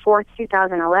February 4th,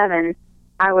 2011,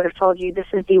 I would have told you this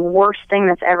is the worst thing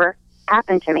that's ever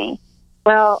happened to me.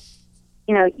 Well,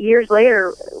 years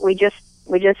later, we just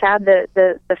had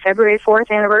the February 4th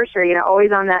anniversary,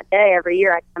 always on that day every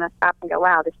year, I kind of stop and go,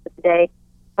 wow, this is the day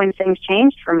when things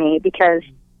changed for me, because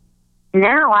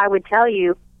now I would tell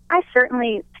you, I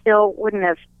certainly still wouldn't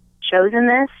have chosen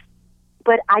this,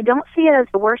 but I don't see it as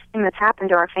the worst thing that's happened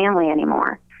to our family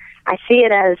anymore. I see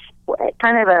it as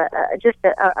kind of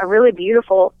a really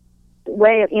beautiful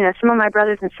way of, some of my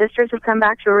brothers and sisters have come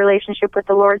back to a relationship with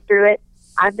the Lord through it.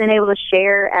 I've been able to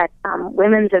share at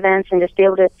women's events and just be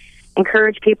able to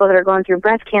encourage people that are going through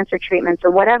breast cancer treatments or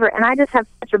whatever, and I just have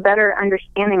such a better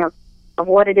understanding of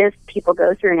what it is people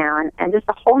go through now, and just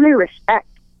a whole new respect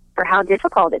for how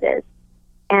difficult it is.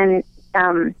 And,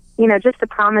 just the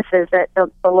promises that the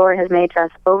Lord has made to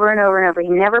us over and over and over. He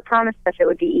never promised us it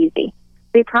would be easy.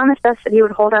 He promised us that he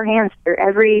would hold our hands through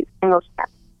every single step.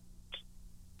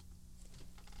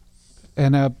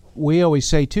 And we always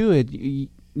say, too,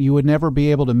 you would never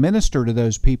be able to minister to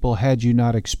those people had you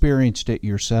not experienced it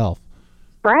yourself.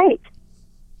 Right.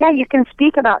 Yeah, you can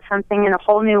speak about something in a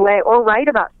whole new way or write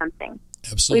about something.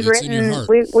 Absolutely. It's in your heart.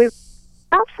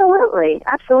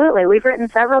 Absolutely. We've written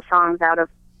several songs out of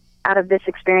this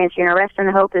experience. Rest in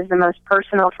the Hope is the most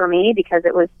personal for me because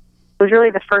it was really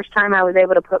the first time I was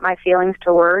able to put my feelings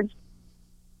to words,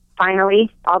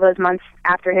 finally, all those months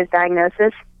after his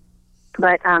diagnosis.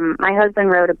 But my husband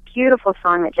wrote a beautiful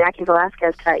song that Jackie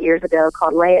Velasquez cut years ago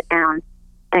called Lay It Down.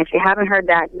 And if you haven't heard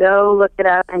that, go look it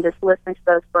up and just listen to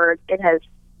those words. It has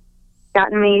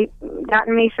gotten me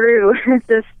through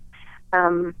just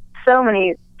so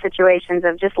many situations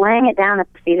of just laying it down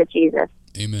at the feet of Jesus.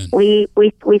 Amen. We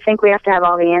think we have to have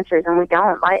all the answers, and we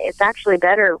don't. It's actually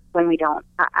better when we don't.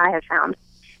 I have found,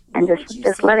 and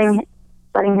just letting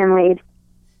him lead.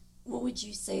 What would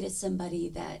you say to somebody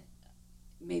that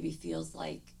maybe feels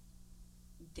like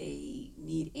they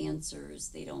need answers,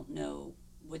 they don't know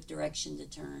what direction to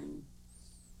turn?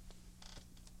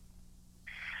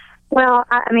 Well,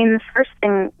 the first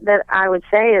thing that I would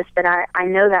say is that I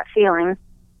know that feeling.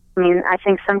 I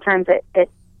think sometimes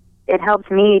it helps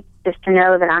me just to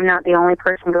know that I'm not the only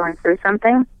person going through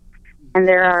something. And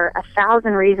there are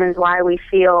 1,000 reasons why we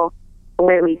feel the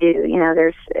way we do.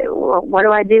 There's, what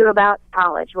do I do about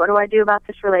college? What do I do about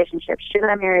this relationship? Should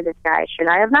I marry this guy? Should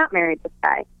I have not married this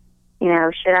guy?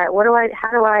 How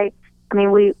do I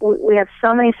mean, we have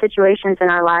so many situations in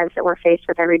our lives that we're faced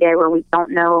with every day where we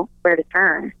don't know where to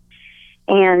turn.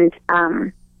 And,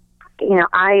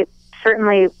 I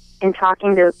certainly, in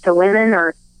talking to women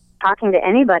or talking to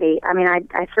anybody, I mean,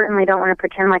 I certainly don't want to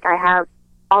pretend like I have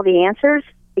all the answers,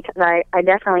 because I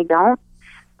definitely don't.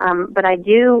 But I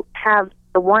do have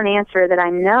the one answer that I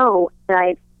know,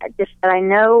 that I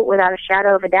know without a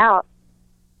shadow of a doubt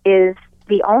is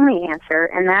the only answer,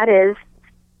 and that is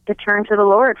to turn to the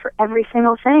Lord for every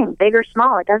single thing, big or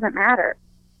small, it doesn't matter.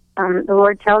 The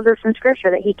Lord tells us in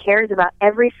Scripture that He cares about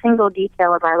every single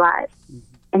detail of our lives,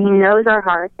 and He knows our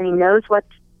hearts, and He knows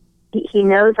He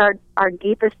knows our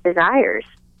deepest desires.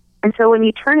 And so when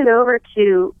you turn it over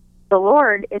to the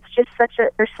Lord, it's just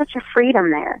there's such a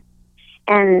freedom there.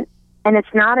 And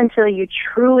it's not until you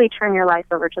truly turn your life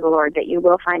over to the Lord that you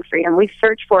will find freedom. We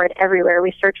search for it everywhere.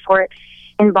 We search for it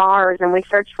in bars, and we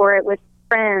search for it with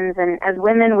friends, and as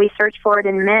women we search for it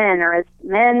in men, or as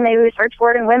men maybe we search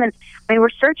for it in women. I mean, we're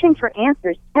searching for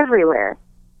answers everywhere.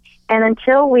 And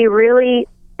until we really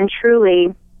and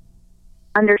truly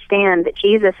understand that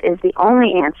Jesus is the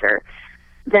only answer,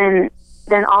 then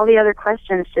all the other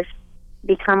questions just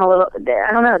become a little,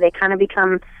 I don't know, they kind of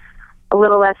become a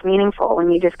little less meaningful when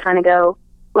you just kind of go,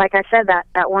 like I said,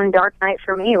 that one dark night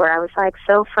for me where I was like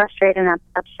so frustrated and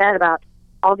upset about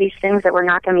all these things that were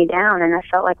knocking me down, and I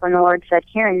felt like when the Lord said,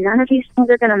 Karen, none of these things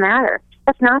are going to matter.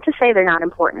 That's not to say they're not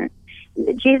important.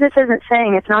 Jesus isn't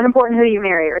saying it's not important who you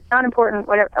marry, or it's not important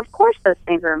whatever. Of course those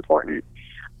things are important.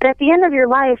 But at the end of your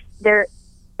life, the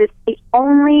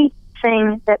only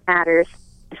thing that matters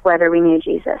is whether we knew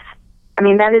Jesus. I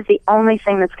mean, that is the only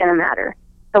thing that's going to matter.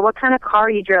 So what kind of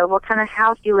car you drove, what kind of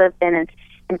house you lived in,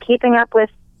 and keeping up with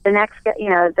the next,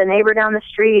 the neighbor down the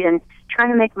street, and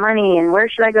trying to make money, and where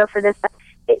should I go for this?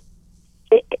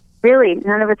 Really,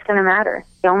 none of it's going to matter.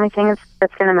 The only thing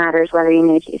that's going to matter is whether you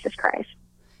knew Jesus Christ.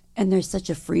 And there's such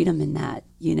a freedom in that,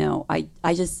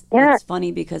 I just, yeah. It's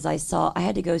funny because I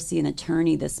had to go see an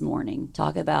attorney this morning,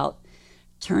 talk about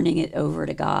turning it over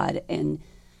to God. And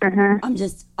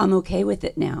I'm okay with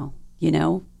it now,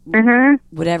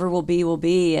 whatever will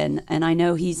be. And I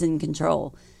know He's in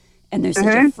control. And there's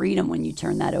such a freedom when you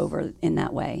turn that over in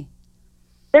that way.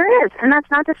 There is. And that's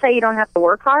not to say you don't have to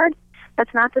work hard.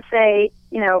 That's not to say,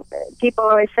 people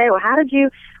always say, well,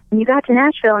 when you got to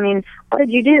Nashville, I mean, what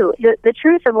did you do? The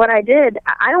truth of what I did,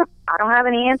 I don't have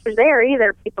any answers there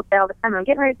either. People say all the time, I'm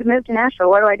getting ready to move to Nashville.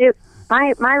 What do I do?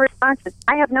 My response is,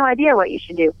 I have no idea what you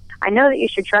should do. I know that you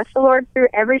should trust the Lord through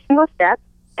every single step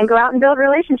and go out and build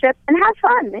relationships and have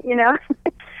fun,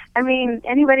 I mean,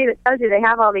 anybody that tells you they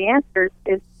have all the answers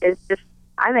is just,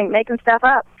 I think, making stuff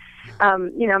up.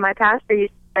 My pastor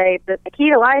used to say that the key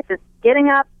to life is getting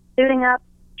up, suiting up,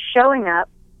 showing up,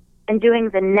 and doing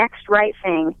the next right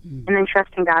thing, and then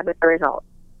trusting God with the result.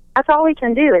 That's all we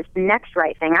can do, is the next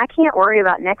right thing. I can't worry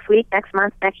about next week, next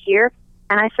month, next year,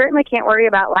 and I certainly can't worry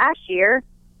about last year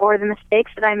or the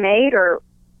mistakes that I made or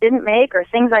didn't make, or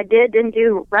things I didn't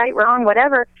do right, wrong,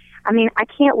 whatever. I mean, I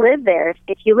can't live there.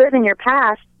 If you live in your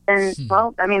past, then,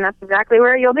 well, I mean, that's exactly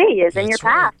where you'll be, is in your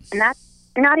past. Right. And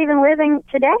you're not even living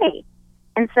today.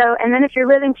 And then if you're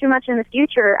living too much in the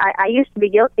future, I used to be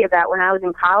guilty of that when I was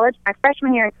in college. My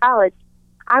freshman year in college,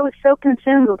 I was so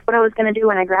consumed with what I was going to do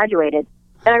when I graduated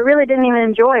that I really didn't even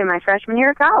enjoy my freshman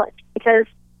year of college because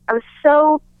I was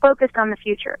so focused on the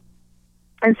future.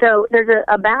 And so there's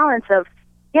a balance of,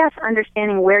 yes,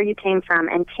 understanding where you came from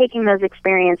and taking those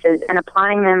experiences and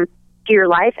applying them to your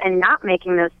life and not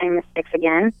making those same mistakes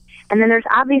again. And then there's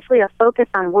obviously a focus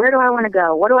on, where do I want to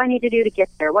go? What do I need to do to get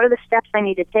there? What are the steps I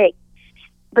need to take?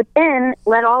 But then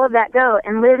let all of that go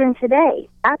and live in today.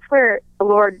 That's where the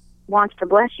Lord wants to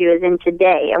bless you, is in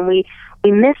today. And we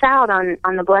miss out on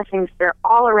the blessings that are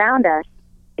all around us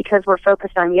because we're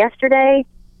focused on yesterday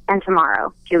and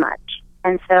tomorrow too much.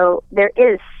 And so there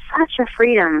is such a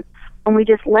freedom when we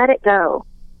just let it go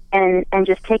and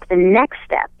just take the next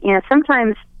step.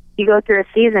 Sometimes you go through a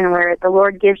season where the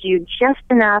Lord gives you just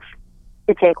enough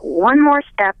to take one more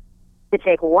step,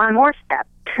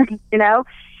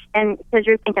 And because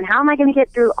you're thinking, how am I going to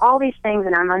get through all these things?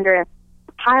 And I'm under a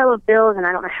pile of bills, and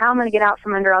I don't know how I'm going to get out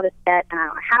from under all this debt, and I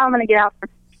don't know how I'm going to get out from,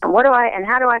 and what do I, and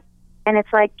how do I? And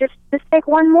it's like, just take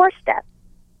one more step.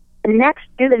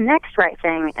 Do the next right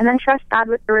thing, and then trust God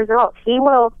with the results. He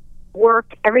will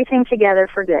work everything together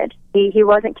for good. He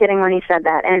wasn't kidding when he said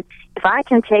that. And if I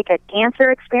can take a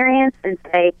cancer experience and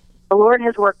say, the Lord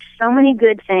has worked so many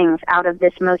good things out of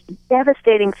this most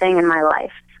devastating thing in my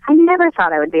life, I never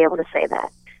thought I would be able to say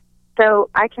that. So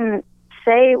I can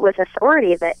say with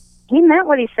authority that He meant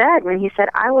what He said when He said,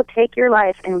 I will take your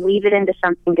life and weave it into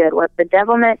something good. What the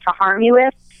devil meant to harm you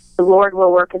with, the Lord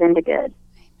will work it into good.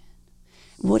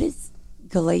 What is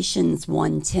Galatians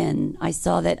 1:10? I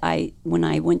saw that when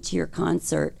I went to your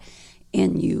concert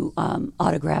and you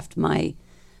autographed my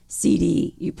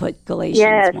CD, you put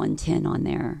Galatians 1:10 on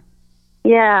there.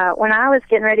 Yeah, when I was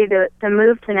getting ready to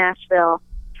move to Nashville,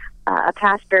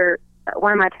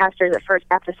 one of my pastors at First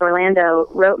Baptist Orlando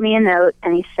wrote me a note,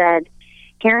 and he said,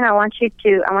 Karen, I want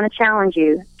to challenge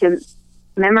you to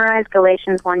memorize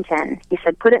Galatians 1:10. He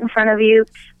said, put it in front of you,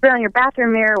 put it on your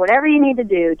bathroom mirror, whatever you need to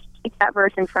do to keep that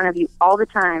verse in front of you all the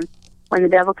time when the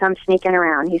devil comes sneaking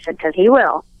around. He said, because he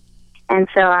will. And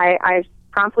so I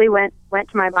promptly went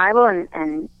to my Bible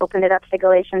and opened it up to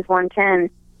Galatians 1:10,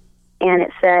 and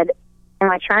it said, am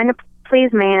I trying to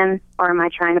please man, or am I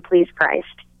trying to please Christ?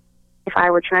 If I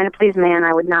were trying to please man,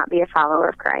 I would not be a follower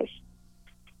of Christ.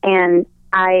 And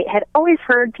I had always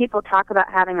heard people talk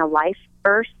about having a life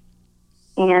verse,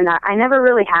 and I never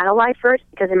really had a life verse,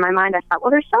 because in my mind I thought,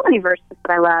 well, there's so many verses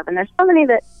that I love, and there's so many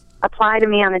that apply to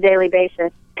me on a daily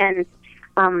basis. And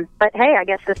but hey, I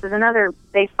guess this is another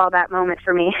baseball bat moment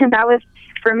for me. And that was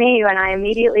for me when I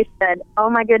immediately said,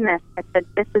 oh my goodness, I said,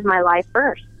 this is my life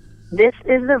verse. This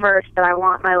is the verse that I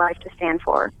want my life to stand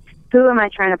for. Who am I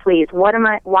trying to please? Why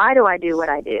do I do what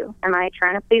I do? Am I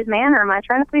trying to please man, or am I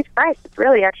trying to please Christ? It's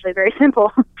really actually very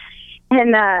simple.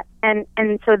 And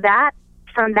so that,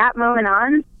 from that moment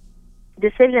on,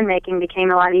 decision making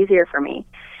became a lot easier for me.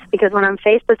 Because when I'm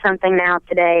faced with something now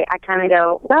today, I kind of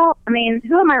go, well, I mean,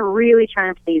 who am I really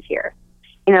trying to please here?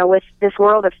 You know, with this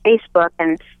world of Facebook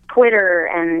and Twitter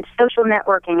and social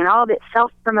networking and all of it,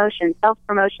 self-promotion,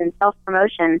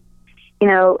 you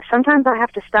know, sometimes I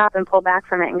have to stop and pull back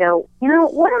from it and go, you know,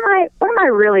 what am I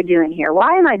really doing here?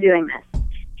 Why am I doing this?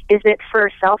 Is it for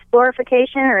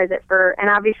self-glorification, or is it for, and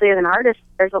obviously as an artist,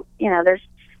 there's a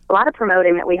lot of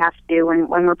promoting that we have to do when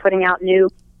we're putting out new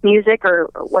music or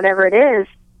whatever it is.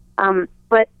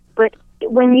 But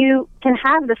when you can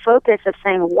have the focus of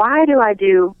saying, why am I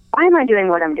doing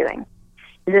what I'm doing?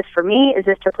 Is this for me? Is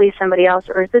this to please somebody else?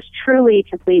 Or is this truly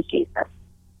to please Jesus?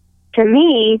 To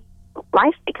me,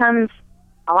 life becomes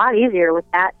a lot easier with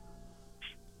that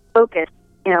focus,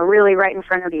 you know, really right in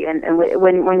front of you, and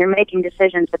when you're making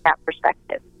decisions with that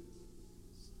perspective.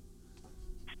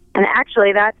 And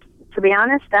actually, to be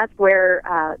honest, that's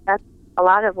a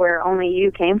lot of where Only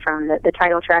You came from, the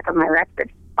title track of my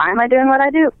record. Why am I doing what I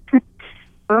do?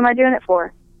 What am I doing it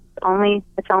for?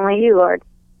 It's only you, Lord.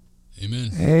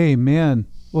 Amen. Amen.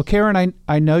 Well, Karen,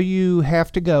 I know you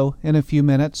have to go in a few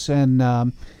minutes, and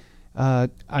I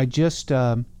just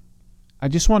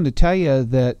wanted to tell you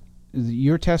that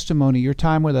your testimony, your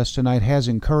time with us tonight, has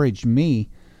encouraged me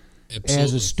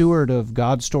as a steward of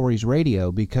God Stories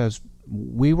Radio, because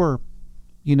we were,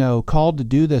 you know, called to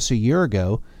do this a year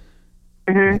ago.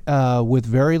 With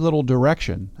very little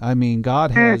direction. I mean,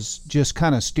 God has just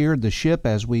kind of steered the ship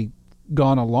as we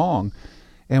gone along,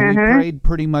 and we prayed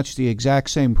pretty much the exact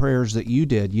same prayers that you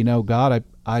did. You know, God,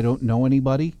 I don't know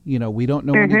anybody. You know, we don't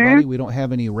know anybody. We don't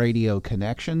have any radio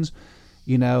connections.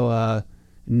 You know,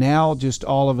 now just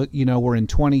all of it. You know, we're in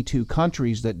 22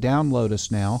 countries that download us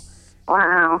now.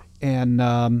 Wow.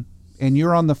 And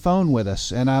you're on the phone with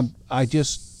us, and I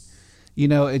just. You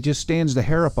know, it just stands the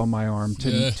hair up on my arm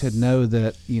to know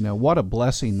that, you know, what a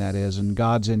blessing that is, and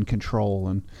God's in control.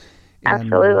 And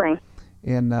absolutely.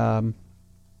 Well,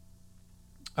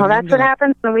 that's what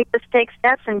happens when we just take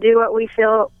steps and do what we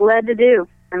feel led to do,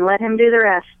 and let Him do the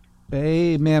rest.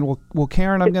 Amen. Well,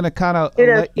 Karen, I'm going to kind of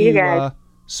let you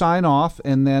sign off,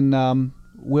 and then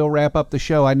we'll wrap up the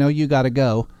show. I know you got to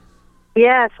go.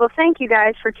 Yes. Well, thank you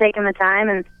guys for taking the time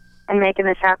and making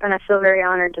this happen. I feel very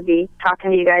honored to be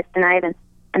talking to you guys tonight, and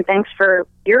thanks for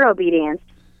your obedience,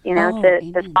 you know,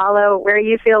 to follow where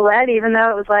you feel led, even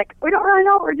though it was like, we don't really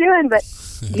know what we're doing, but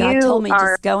God told me,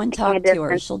 just go and talk to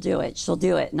her. She'll do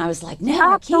it. And I was like,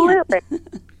 no, absolutely. I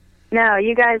can't. No,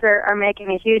 you guys are making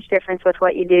a huge difference with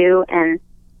what you do, and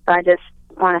so I just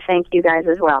want to thank you guys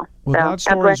as well. Well, so, God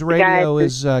Stories Radio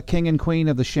is king and queen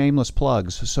of the shameless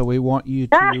plugs, so we want you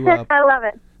to I love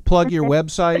it. Plug your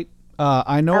website.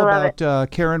 I know about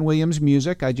Karen Williams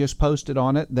Music. I just posted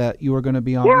on it that you were going to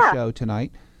be on the show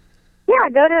tonight. Yeah,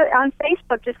 on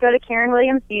Facebook, just go to Karen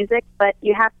Williams Music, but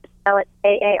you have to spell it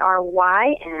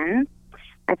Karyn.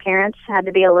 My parents had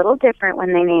to be a little different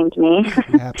when they named me.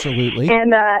 Absolutely.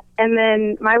 And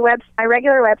then my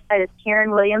regular website is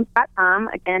KarenWilliams.com.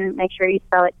 Again, make sure you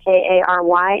spell it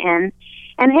Karyn.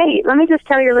 And hey, let me just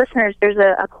tell your listeners, there's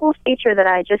a cool feature that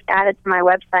I just added to my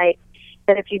website,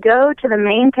 that if you go to the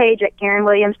main page at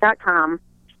KarenWilliams.com,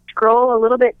 scroll a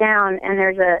little bit down, and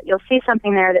you'll see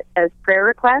something there that says prayer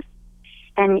requests.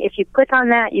 And if you click on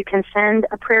that, you can send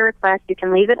a prayer request. You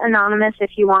can leave it anonymous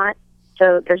if you want.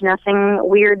 So there's nothing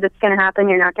weird that's going to happen.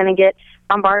 You're not going to get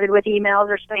bombarded with emails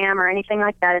or spam or anything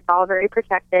like that. It's all very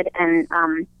protected and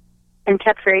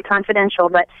kept very confidential.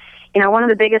 But, you know,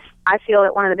 I feel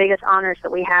that one of the biggest honors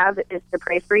that we have is to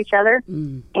pray for each other.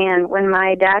 And when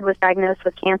my dad was diagnosed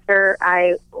with cancer,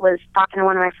 I was talking to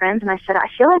one of my friends, and I said, I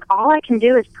feel like all I can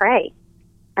do is pray.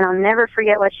 And I'll never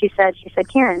forget what she said. She said,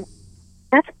 Karen,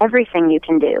 that's everything you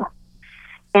can do.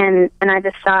 And I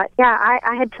just thought,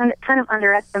 I had kind of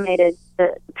underestimated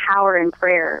the power in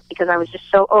prayer because I was just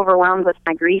so overwhelmed with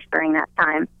my grief during that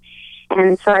time.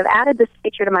 And so I've added this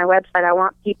feature to my website. I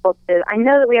want people to, I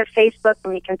know that we have Facebook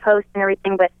and you can post and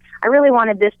everything, but I really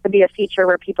wanted this to be a feature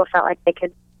where people felt like they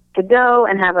could go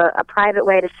and have a private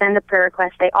way to send a prayer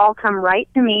request. They all come right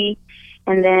to me,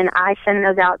 and then I send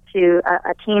those out to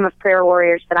a team of prayer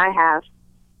warriors that I have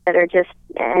that are just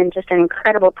an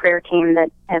incredible prayer team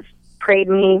that have prayed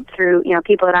me through, you know,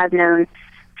 people that I've known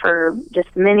for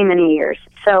just many, many years.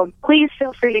 So please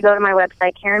feel free to go to my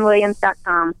website,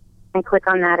 KarenWilliams.com, and click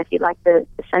on that if you'd like to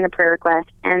send a prayer request.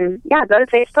 And go to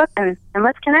Facebook and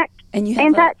let's connect. And you stay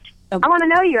in touch. I want to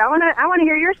know you. I want to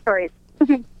hear your stories.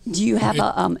 Do you have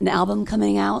an album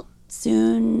coming out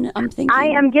soon? I'm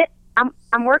thinking.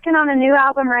 I'm working on a new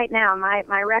album right now.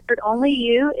 My record Only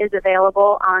You is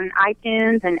available on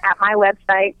iTunes and at my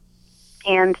website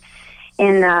and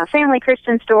in family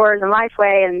Christian stores and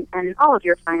Lifeway and all of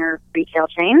your finer retail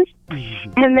chains.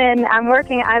 And then I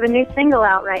have a new single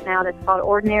out right now that's called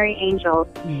Ordinary Angels.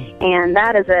 And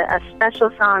that is a special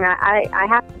song. I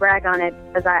have to brag on it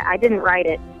because I didn't write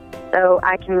it. So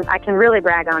I can really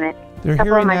brag on it. They're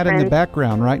hearing that in the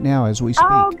background right now as we speak.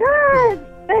 Oh, good.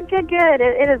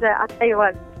 It is I'll tell you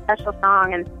what, special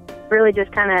song, and really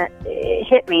just kind of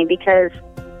hit me because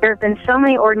there have been so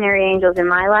many ordinary angels in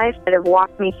my life that have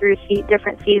walked me through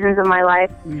different seasons of my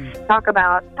life. Talk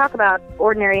about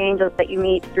ordinary angels that you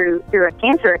meet through a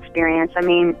cancer experience. I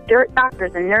mean,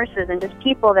 doctors and nurses and just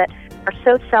people that are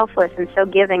so selfless and so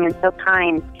giving and so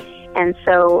kind. And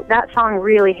so that song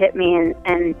really hit me,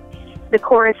 and the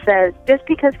chorus says, just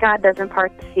because God doesn't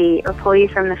part the sea or pull you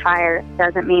from the fire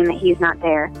doesn't mean that he's not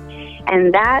there.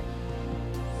 And that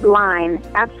line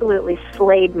absolutely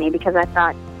slayed me because I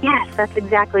thought, yes, that's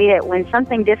exactly it. When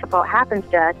something difficult happens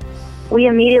to us, we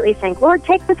immediately think, Lord,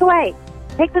 take this away.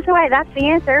 Take this away. That's the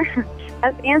answer.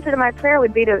 That's the answer to my prayer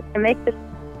would be to make this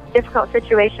difficult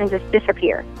situation just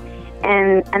disappear.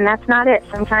 And that's not it.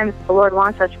 Sometimes the Lord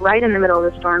wants us right in the middle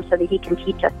of the storm so that he can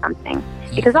teach us something.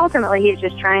 Because ultimately he's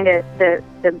just trying to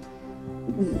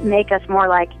make us more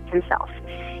like himself.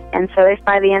 And so if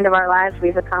by the end of our lives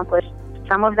we've accomplished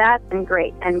some of that, then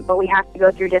great. But we have to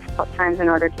go through difficult times in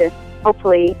order to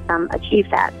hopefully achieve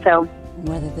that. So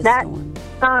that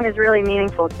song is really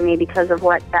meaningful to me because of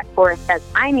what that chorus says.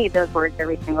 I need those words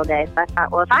every single day. So I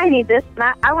thought, well, if I need this,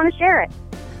 I want to share it.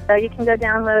 So you can go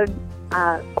download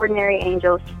Ordinary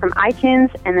Angels from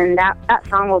iTunes, and then that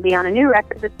song will be on a new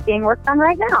record that's being worked on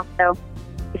right now. So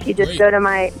if you just go to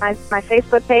my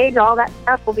Facebook page, all that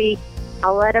stuff will be,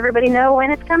 I'll let everybody know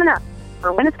when it's coming up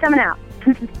or when it's coming out.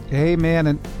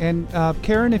 Amen. And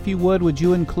Karen, if you would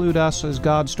you include us as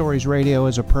God Stories Radio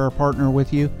as a prayer partner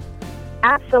with you?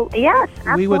 Absolutely. Yes,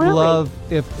 absolutely. We would love,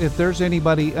 if there's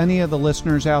anybody, any of the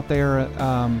listeners out there,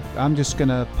 I'm just going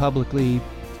to publicly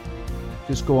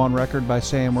just go on record by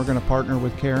saying we're going to partner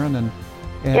with Karen and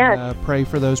pray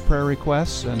for those prayer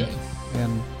requests,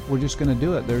 and we're just going to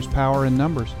do it. There's power in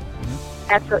numbers.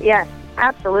 Absolutely. Yes,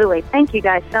 absolutely. Thank you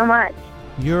guys so much.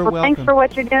 You're welcome. Thanks for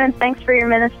what you're doing. Thanks for your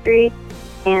ministry,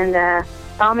 and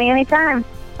call me anytime.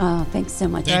 Oh, thanks so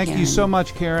much. Thank you so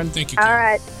much, Karen. Thank you, Karen. All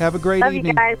right. Have a great Love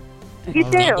evening. You guys. You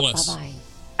too. God bless.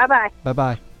 Bye-bye. Bye-bye.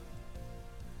 Bye-bye.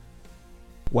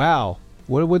 Wow.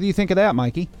 What do you think of that,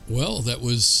 Mikey? Well, that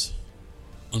was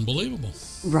unbelievable.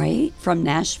 Right? From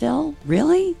Nashville?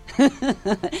 Really?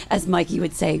 As Mikey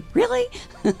would say, really?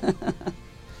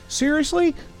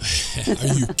 Seriously? Are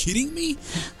you kidding me?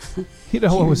 You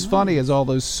know what was funny is all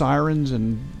those sirens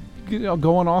and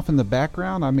going off in the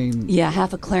background. I mean, yeah,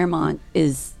 half of Claremont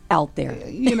is out there.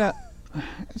 You know,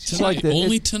 it's just Tonight, like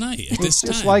only tonight at this it's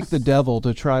just time. like the devil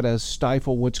to try to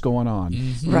stifle what's going on.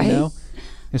 Mm-hmm. Right? You know?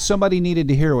 If somebody needed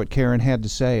to hear what Karen had to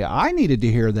say, I needed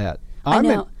to hear that. I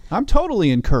know. I'm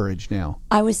totally encouraged now.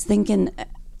 I was thinking,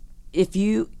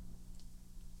 who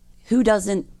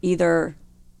doesn't either,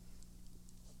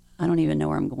 I don't even know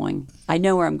where I'm going. I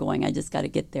know where I'm going. I just got to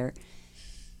get there.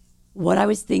 What I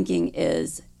was thinking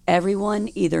is everyone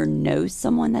either knows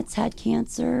someone that's had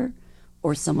cancer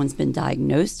or someone's been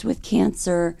diagnosed with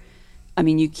cancer. I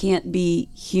mean, you can't be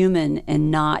human and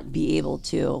not be able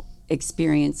to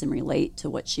experience and relate to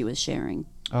what she was sharing.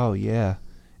 Oh, yeah.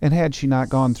 And had she not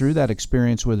gone through that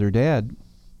experience with her dad,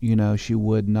 she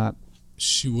wouldn't have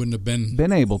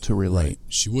been able to relate. Right.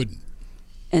 She wouldn't.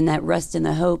 And that Rest in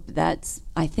the Hope, that's,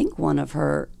 I think, one of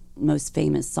her most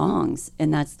famous songs.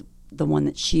 And that's the one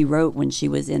that she wrote when she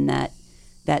was in that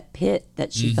pit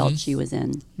that she felt she was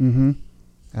in. Mm-hmm.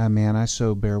 Man, I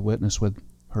so bear witness with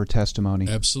her testimony.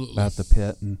 Absolutely. About the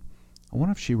pit. And I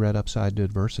wonder if she read Upside to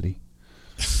Adversity.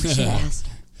 We should ask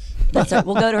her.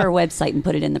 We'll go to her website and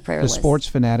put it in the prayer list. The sports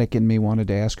fanatic in me wanted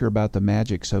to ask her about the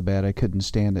Magic so bad I couldn't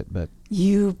stand it, but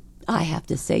I have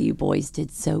to say, you boys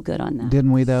did so good on that.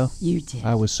 Didn't we, though? You did.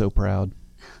 I was so proud.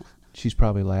 She's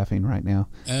probably laughing right now,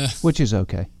 which is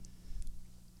okay,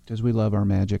 because we love our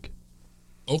Magic.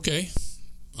 Okay.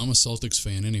 I'm a Celtics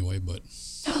fan anyway, but...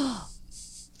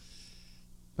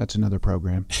 That's another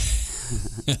program.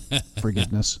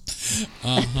 Forgiveness.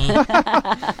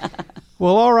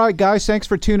 Well, all right, guys. Thanks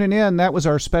for tuning in. That was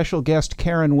our special guest,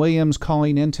 Karen Williams,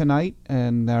 calling in tonight.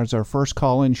 And that was our first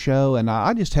call-in show. And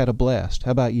I just had a blast.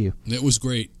 How about you? It was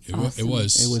great. Awesome. It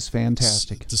was. It was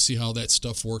fantastic. To see how that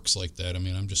stuff works like that. I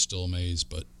mean, I'm just still amazed.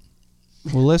 But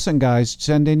well, listen, guys.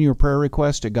 Send in your prayer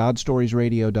request at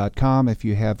godstoriesradio.com if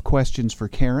you have questions for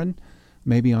Karen,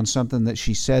 maybe on something that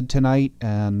she said tonight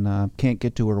and can't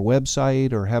get to her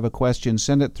website, or have a question,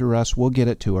 send it through us. We'll get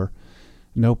it to her.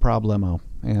 No problemo.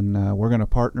 And we're going to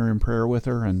partner in prayer with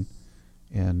her, and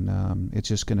it's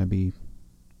just going to be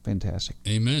fantastic.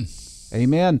 Amen.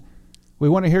 Amen. We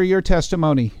want to hear your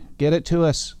testimony. Get it to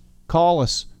us. Call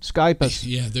us. Skype us.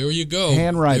 Yeah, there you go.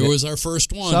 Handwrite it. There was our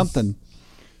first one. Something.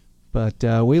 But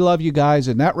we love you guys,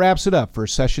 and that wraps it up for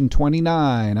session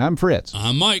 29. I'm Fritz.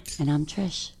 I'm Mike. And I'm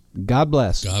Trish. God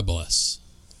bless. God bless.